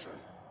unknown patron.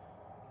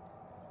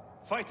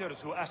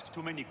 Fighters who ask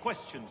too many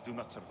questions do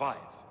not survive.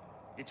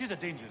 It is a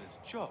dangerous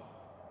job.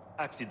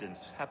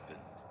 Accidents happen.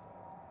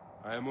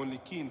 I am only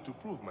keen to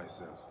prove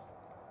myself.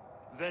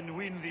 Then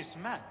win this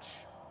match.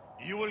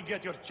 You will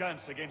get your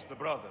chance against the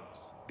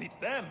brothers. Beat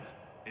them,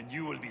 and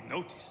you will be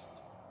noticed.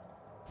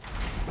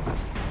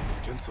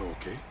 Is Kensa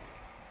okay?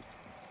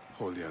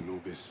 Holy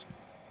Anubis.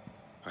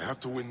 I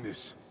have to win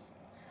this.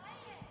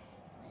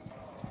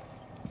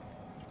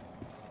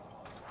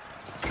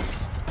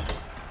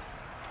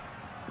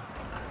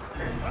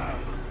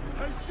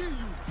 I see you!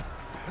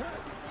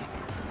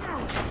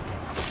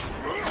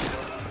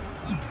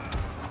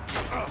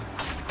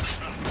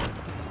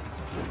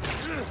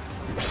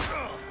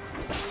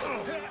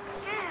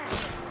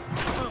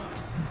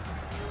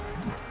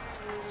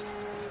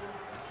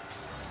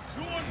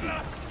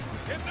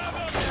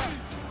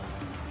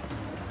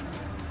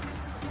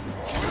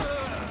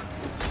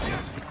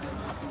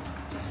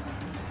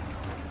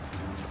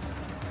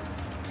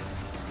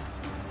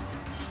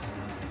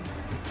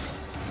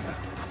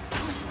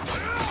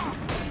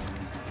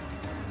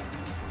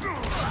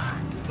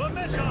 The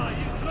Meta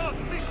is not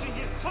missing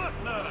his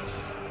partner!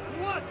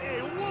 What a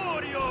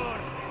warrior!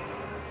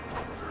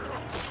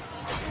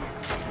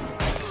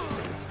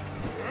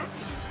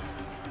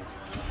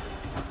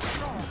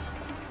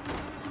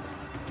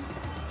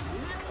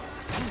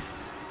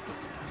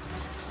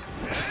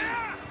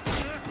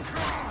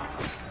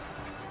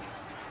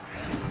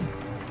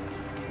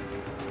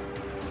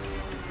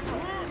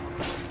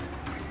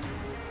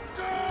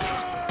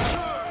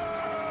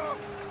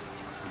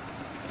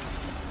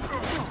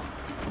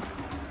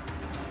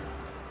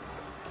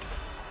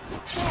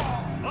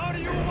 Are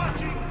you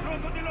watching,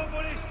 Crocodile?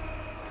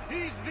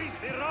 Is this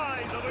the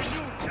rise of a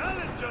new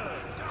challenger?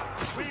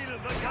 Will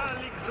the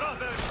Gallic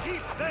brothers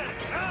keep their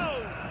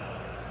crown?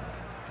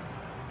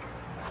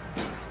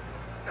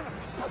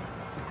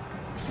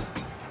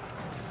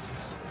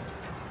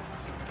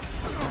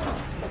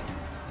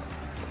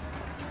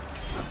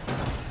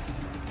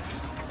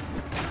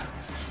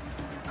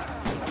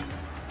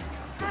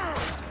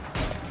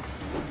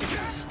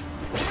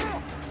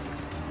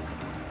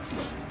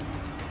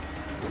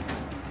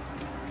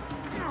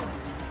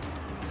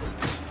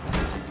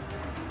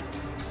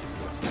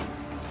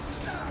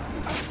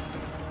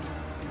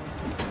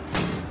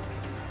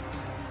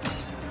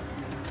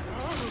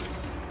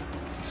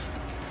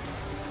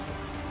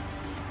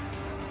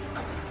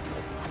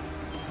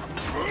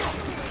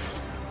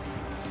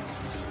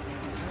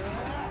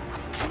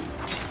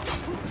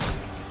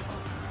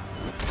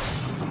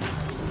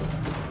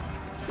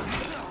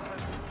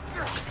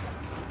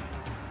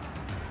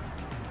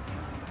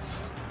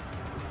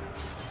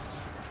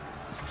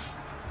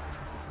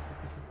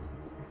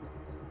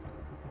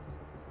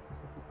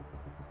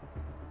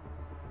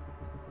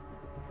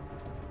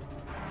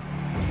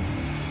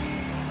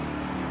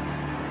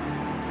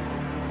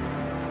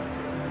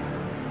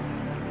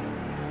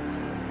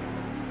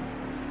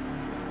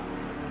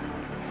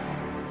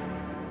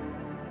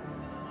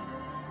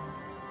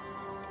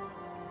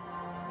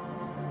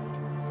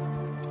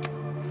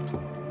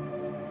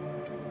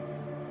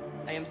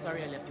 I am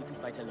sorry I left you to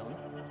fight alone,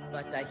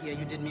 but I hear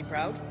you did me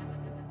proud.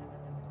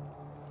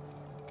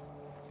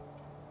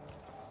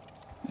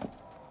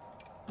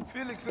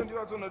 Felix sent you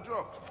out on a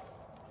job.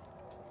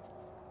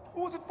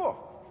 Who was it for?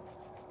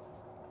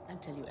 I'll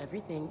tell you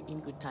everything in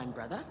good time,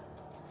 brother.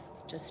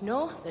 Just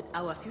know that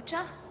our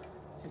future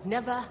has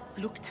never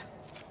looked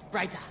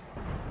brighter.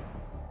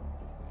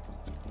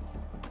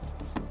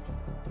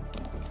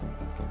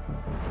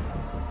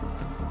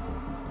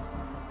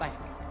 Bye.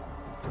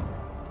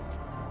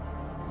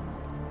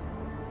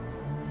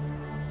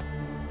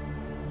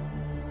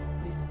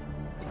 This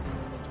is the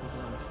moment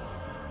we've longed for.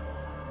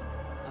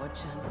 Our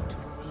chance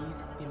to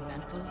seize the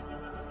mantle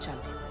of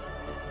champions.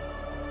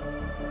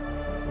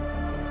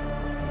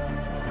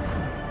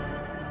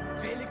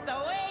 Felix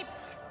awaits!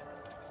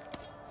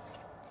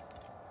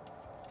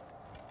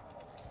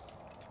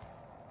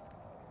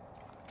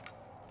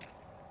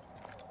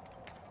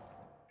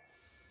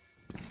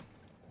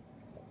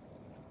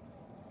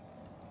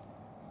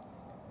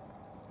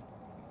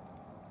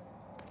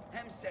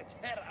 Hemset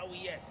her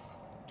awiyes.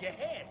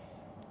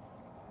 Gehes.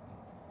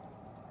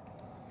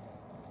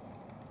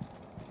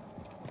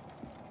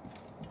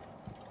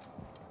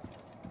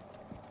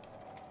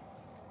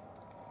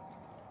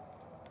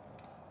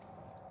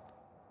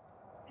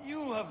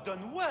 You have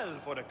done well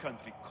for a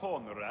country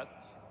corner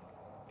rat.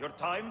 Your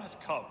time has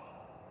come.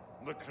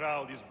 The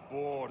crowd is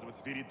bored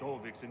with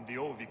Viridovics and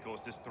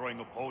Diovikos destroying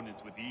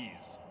opponents with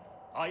ease.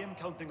 I am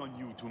counting on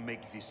you to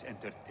make this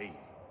entertaining.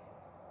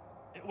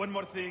 One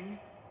more thing.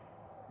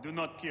 Do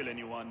not kill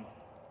anyone.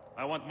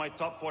 I want my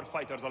top 4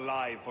 fighters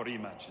alive for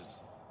rematches.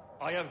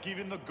 I have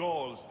given the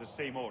Gauls the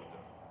same order.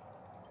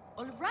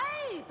 All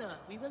right,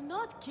 we will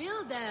not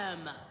kill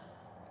them.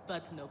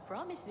 But no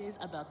promises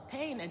about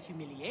pain and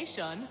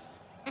humiliation.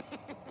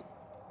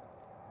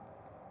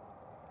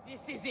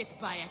 This is it,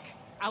 Bayek.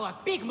 Our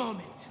big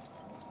moment.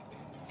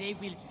 They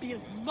will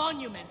build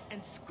monuments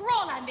and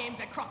scroll our names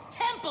across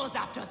temples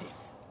after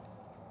this.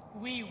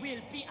 We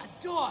will be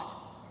adored,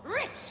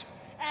 rich,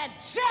 and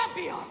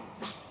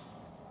champions!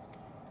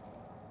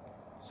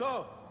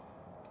 So,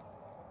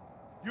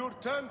 your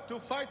turn to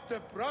fight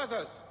the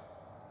brothers.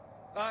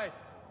 I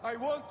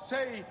won't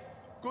say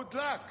good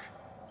luck.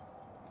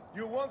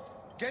 You won't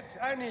get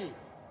any.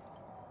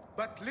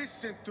 But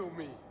listen to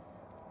me.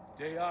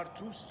 They are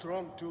too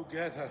strong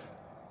together.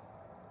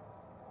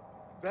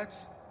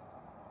 That's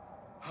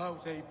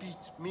how they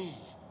beat me.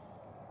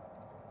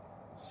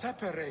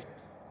 Separate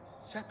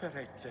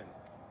them.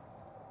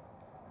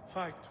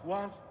 Fight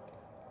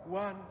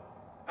one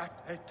at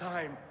a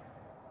time.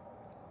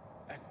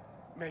 And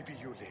maybe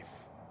you live.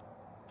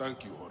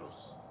 Thank you,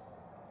 Horus.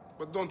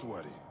 But don't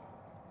worry.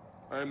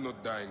 I am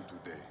not dying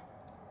today.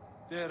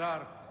 There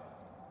are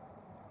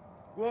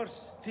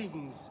worse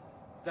things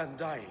than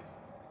dying.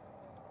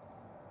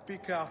 Be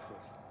careful.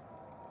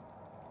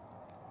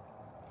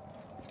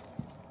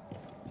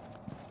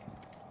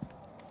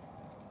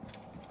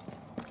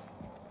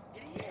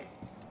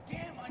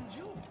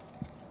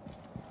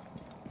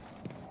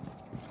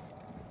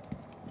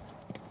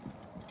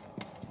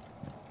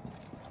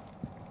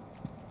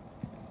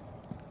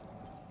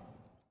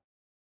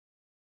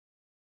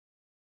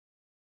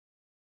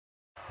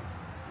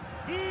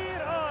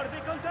 Here are the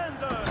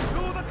contenders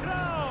to the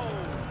crown!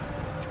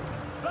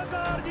 The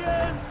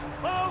Guardians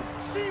of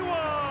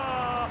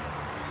Siwa!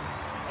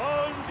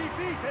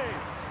 Undefeated!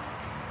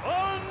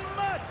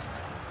 Unmatched!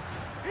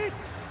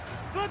 It's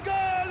the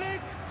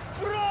Gallic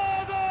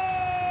Brothers!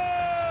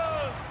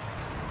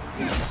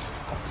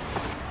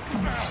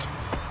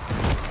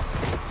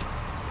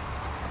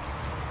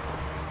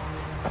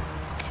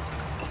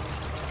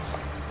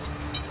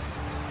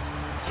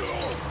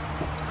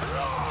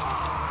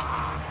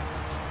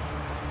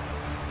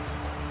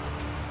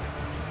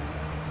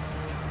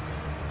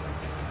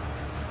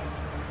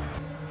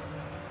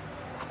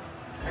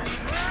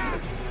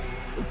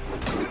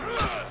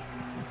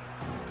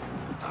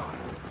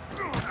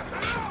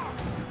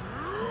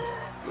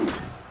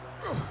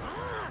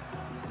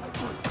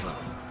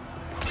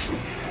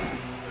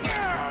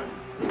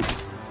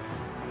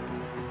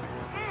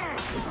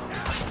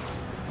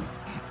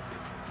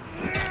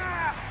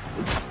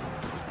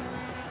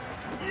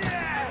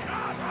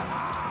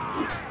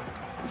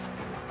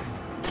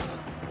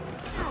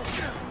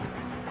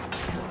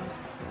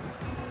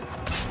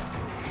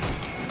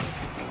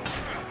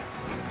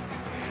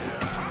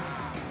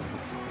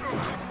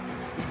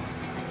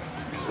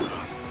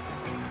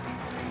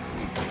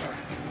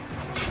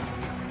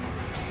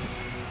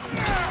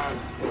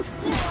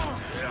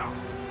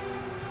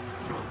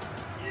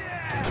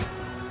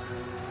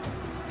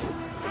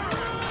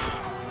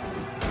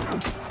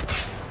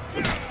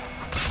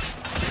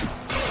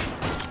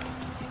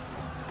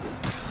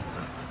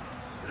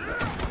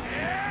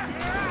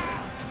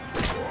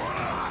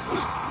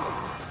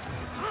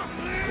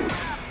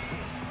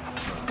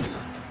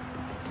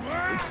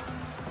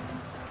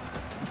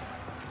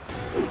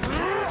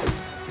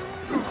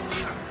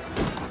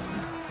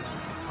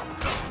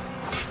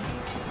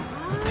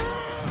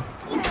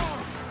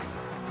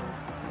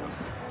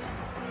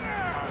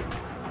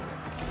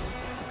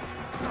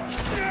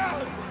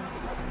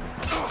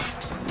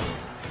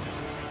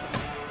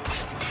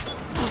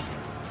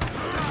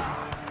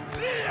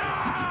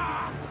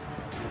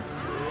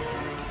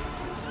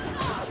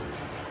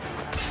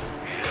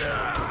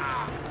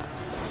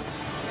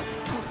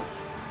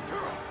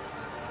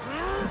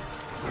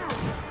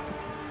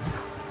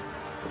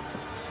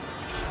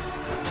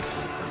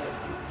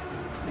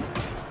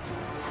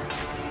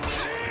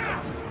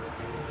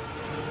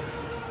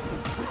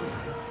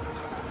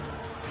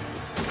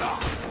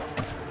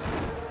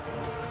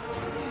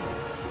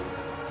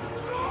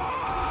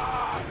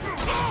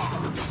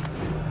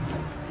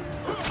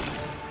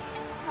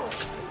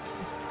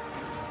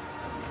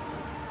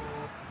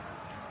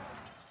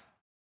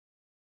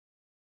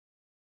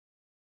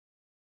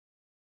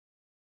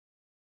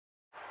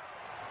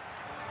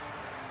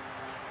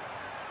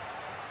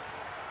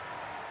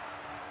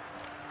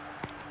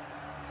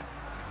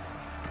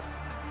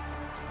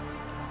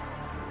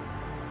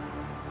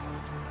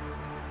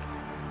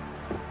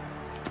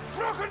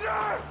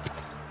 Crocodile!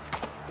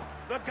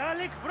 The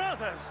Gallic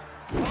Brothers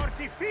are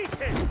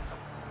defeated!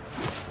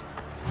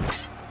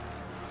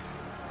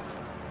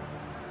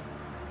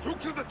 You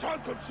killed the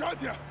child called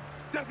Shadia!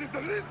 That is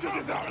the least you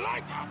deserve! The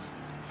lighthouse!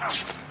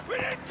 We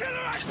didn't kill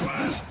her as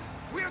well!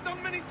 We have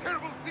done many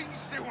terrible things,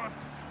 Siwan,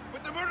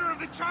 but the murder of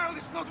the child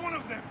is not one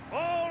of them!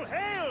 All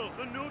hail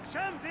the new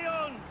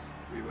champions!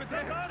 We were the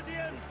there!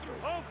 Guardians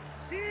of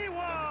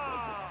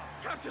Siwa!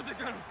 Capture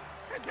the girl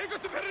and take her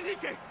to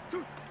Berenike,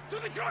 to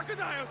the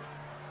crocodile!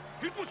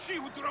 It was she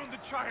who drowned the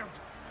child,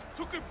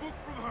 took a book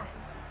from her,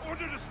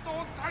 ordered a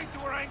stone tied to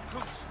her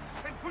ankles,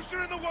 and pushed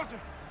her in the water.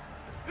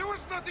 There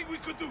was nothing we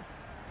could do.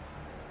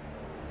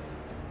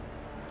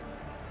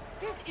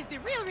 This is the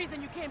real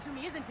reason you came to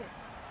me, isn't it?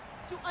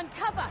 To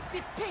uncover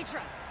this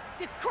patron,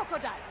 this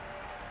crocodile.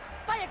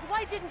 Bayek,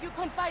 why didn't you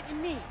confide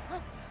in me? Huh?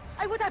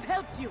 I would have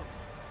helped you.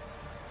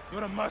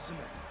 You're a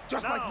mercenary,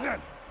 just like them.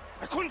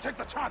 I couldn't take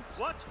the chance.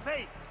 What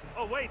fate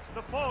awaits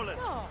the fallen?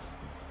 No.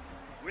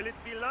 Will it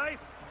be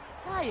life?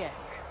 Bayek.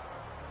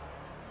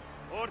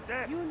 Or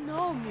death? You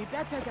know me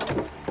better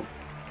than...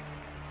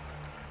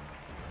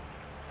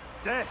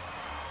 Death.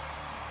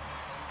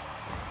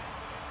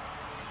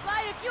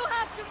 Bayek, you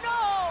have to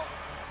know!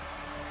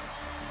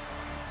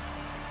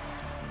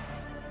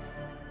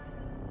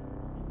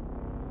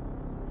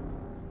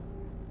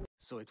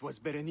 So it was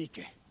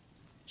Berenike.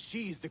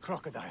 She is the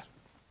crocodile.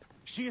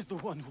 She is the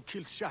one who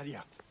killed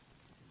Shadia.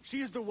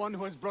 She is the one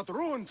who has brought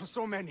ruin to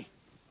so many.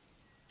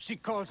 She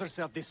calls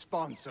herself the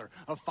sponsor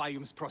of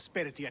Fayum's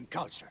prosperity and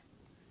culture.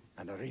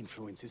 And her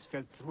influence is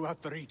felt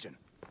throughout the region.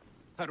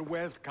 Her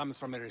wealth comes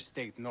from her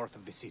estate north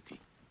of the city.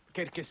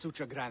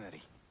 Kerkesucha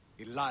Granary,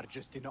 the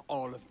largest in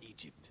all of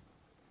Egypt.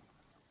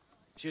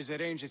 She has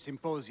arranged a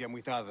symposium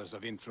with others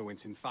of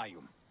influence in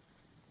Fayum.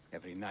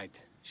 Every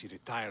night, she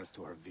retires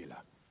to her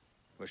villa,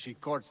 where she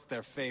courts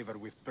their favor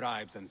with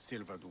bribes and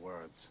silvered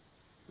words.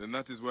 Then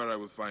that is where I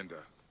will find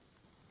her.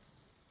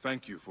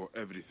 Thank you for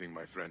everything,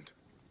 my friend.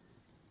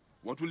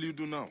 What will you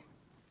do now?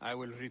 I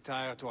will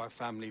retire to our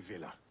family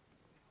villa.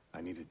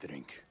 I need a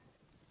drink.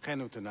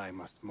 Henut and I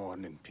must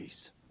mourn in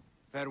peace.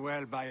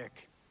 Farewell,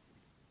 Bayek.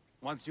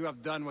 Once you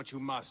have done what you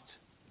must,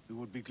 we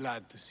would be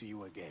glad to see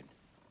you again.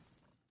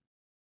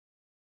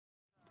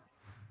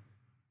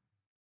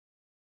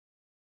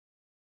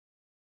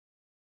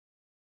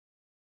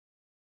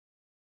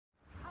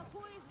 Who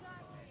is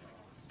that?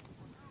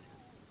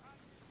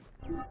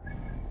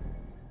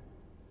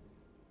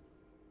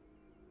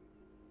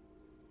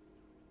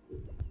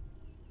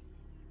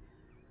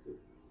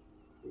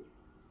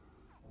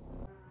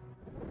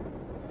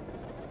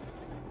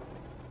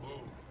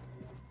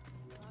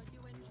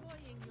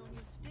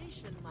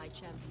 My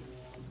champion.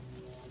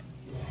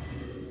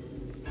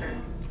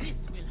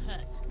 This will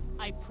hurt.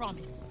 I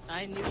promise.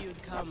 I knew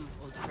you'd come,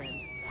 old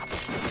friend.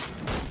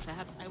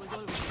 Perhaps I was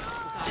always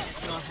die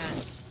at your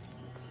hand.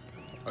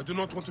 I do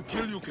not want to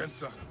kill you,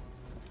 Kensa.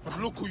 But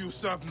look who you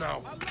serve now.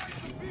 What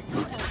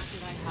else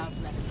did I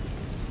have left?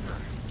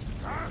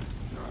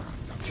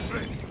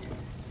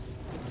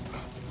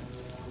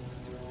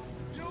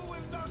 You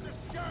will not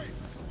escape!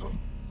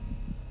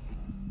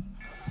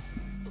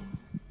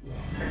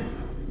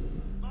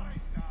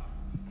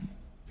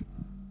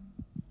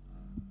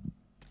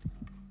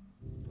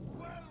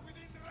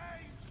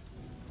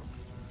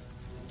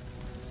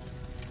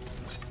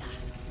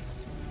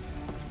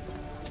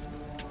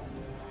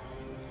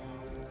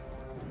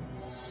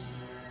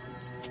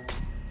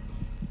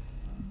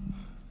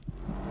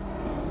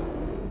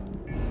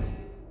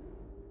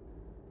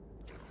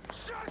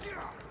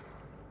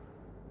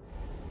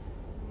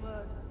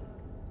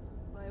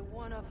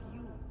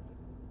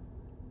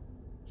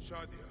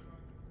 Shadia.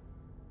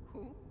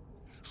 Who?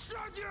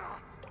 Shadia!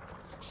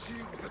 She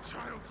was the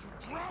child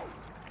you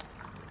drowned!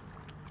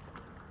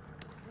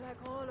 Like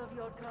all of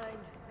your kind,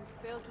 you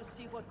fail to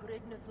see what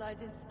greatness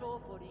lies in store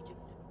for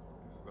Egypt.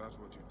 Is that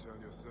what you tell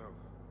yourself?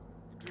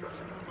 You do not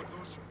remember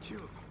those you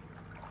killed.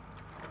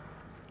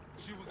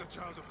 She was the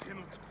child of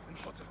Henut and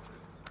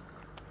Hotefres.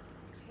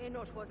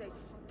 Henut was a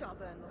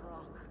stubborn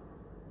rock.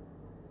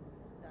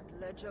 That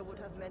ledger would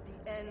have meant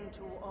the end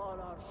to all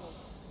our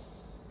hopes.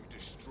 You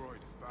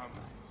destroyed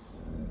families.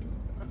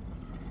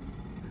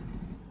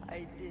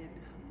 I did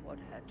what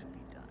had to be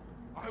done.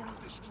 I will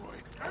destroy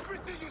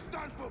everything you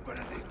stand for,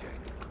 Berenike!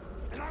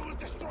 And I will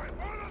destroy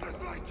all others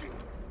like you!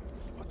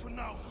 But for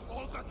now,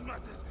 all that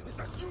matters is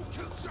that you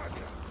killed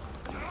Shadia!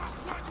 And the last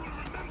word you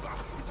will remember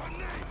is her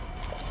name!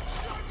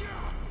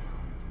 Shadia!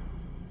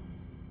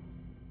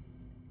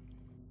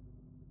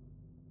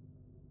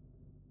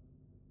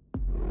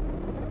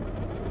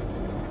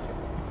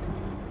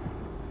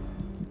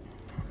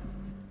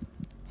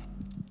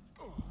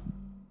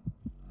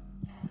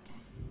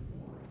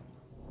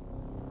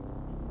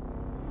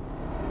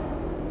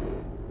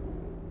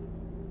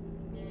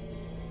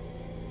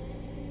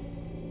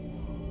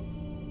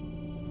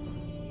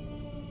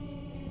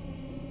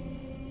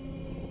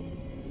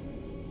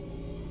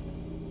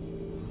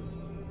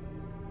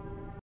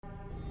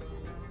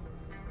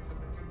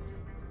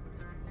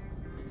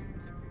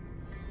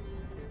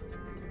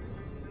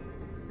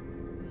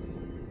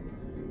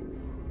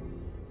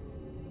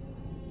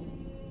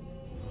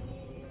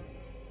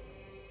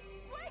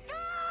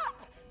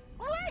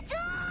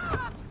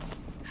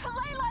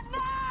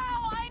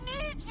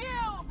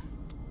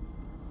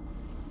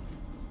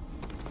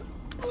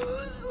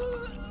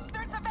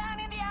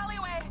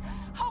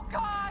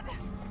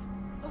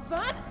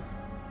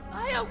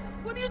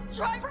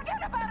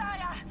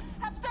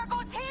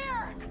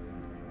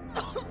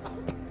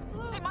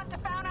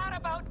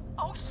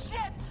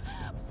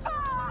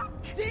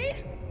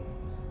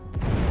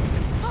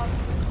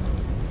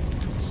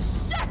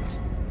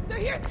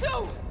 here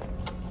too!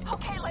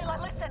 Okay,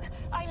 Layla, listen.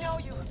 I know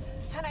you.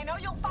 And I know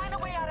you'll find a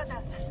way out of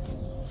this.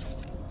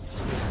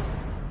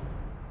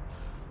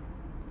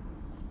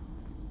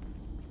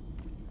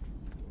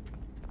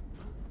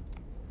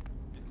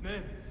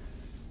 اثنين.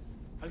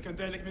 هل كان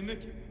ذلك منك؟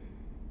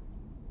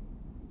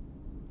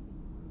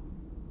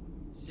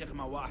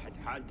 سيغما واحد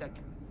حالتك.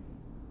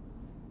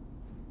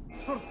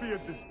 صرت في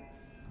يدي.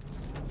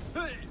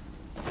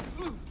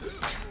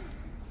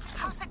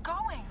 How's it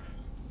going?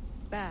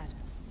 Bad.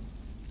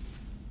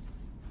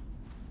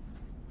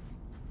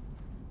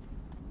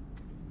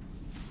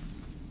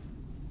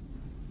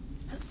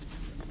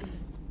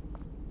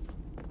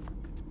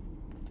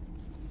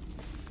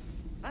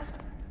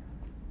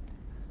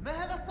 ما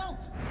هذا الصوت؟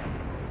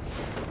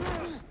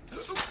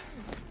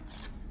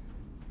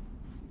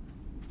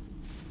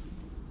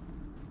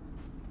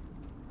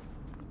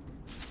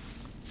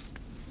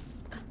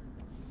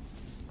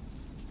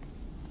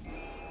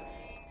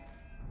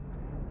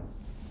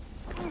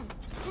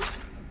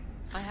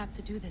 I have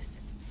to do this.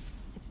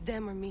 It's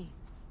them or me.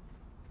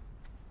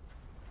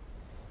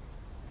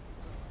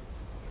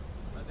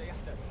 ماذا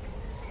يحدث؟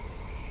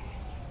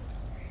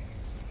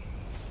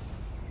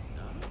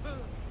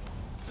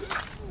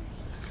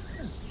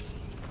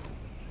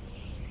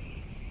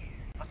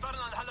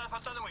 أصرنا الهدف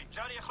الثانوي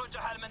جاري يخرج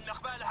حال من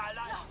مقبالها على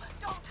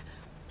No, don't!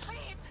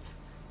 Please!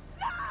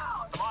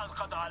 No! ما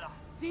القضاء على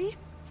Dee?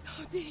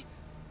 Oh, Dee.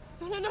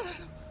 No, no, no, no,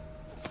 no.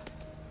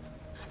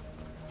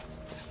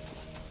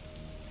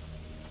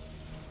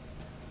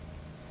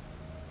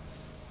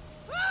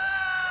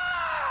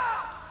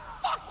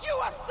 Fuck you,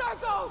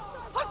 Abstergo!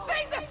 I'm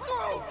seeing this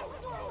through!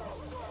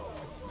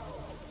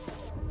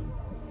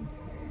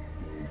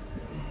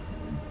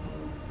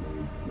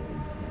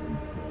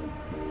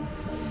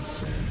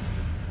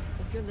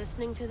 If you're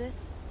listening to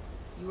this,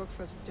 you work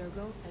for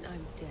Abstergo, and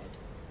I'm dead.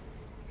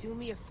 Do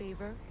me a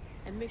favor,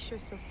 and make sure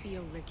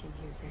Sophia Ricken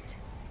hears it.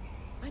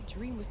 My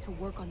dream was to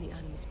work on the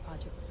Animus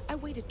Project. I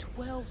waited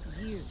 12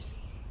 years.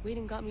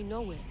 Waiting got me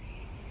nowhere.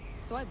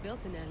 So I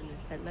built an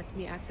Animus that lets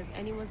me access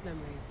anyone's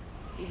memories,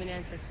 even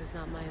ancestors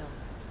not my own.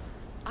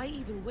 I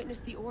even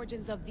witnessed the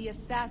origins of the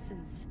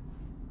Assassins.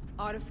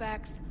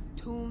 Artifacts,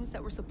 tombs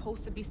that were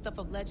supposed to be stuff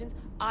of legends,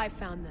 I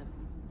found them.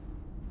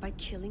 By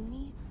killing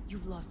me,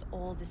 you've lost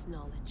all this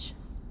knowledge.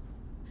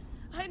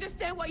 I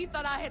understand why you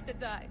thought I had to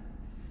die.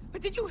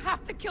 But did you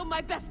have to kill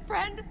my best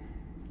friend?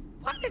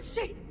 Why did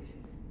she...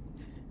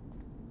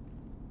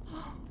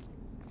 Oh,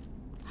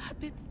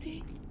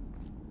 Habibti.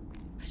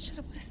 I should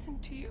have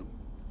listened to you.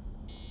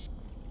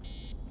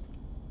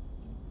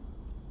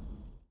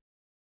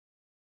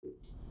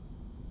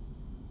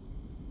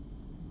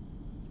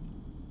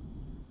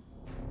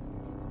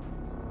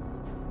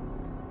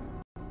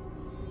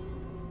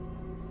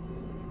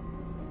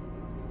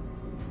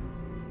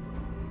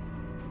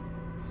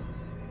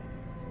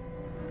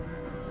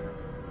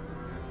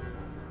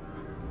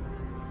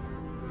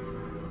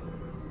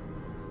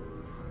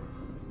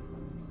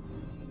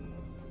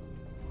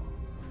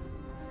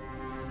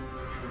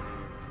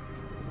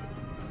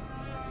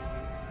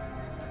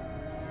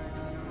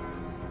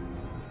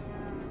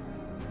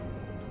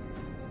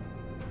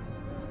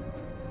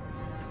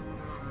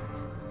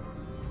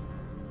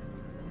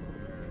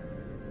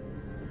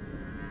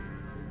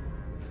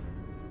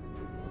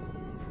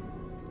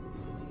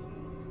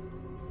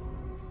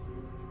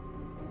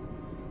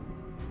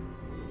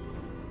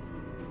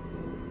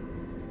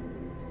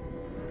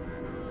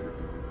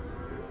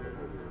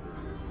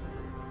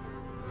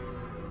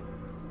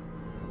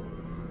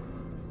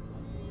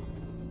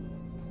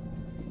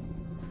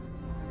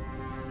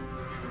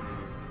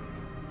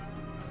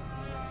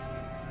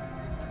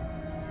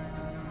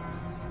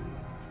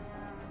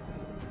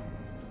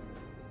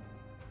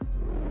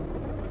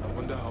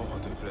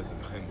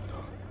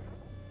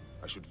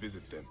 I should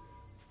visit them.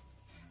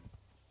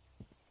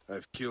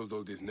 I've killed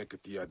all these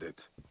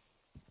Nekatiadet.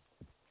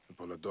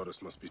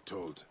 Apollodorus must be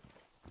told.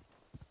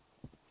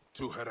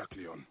 To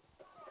Heraklion.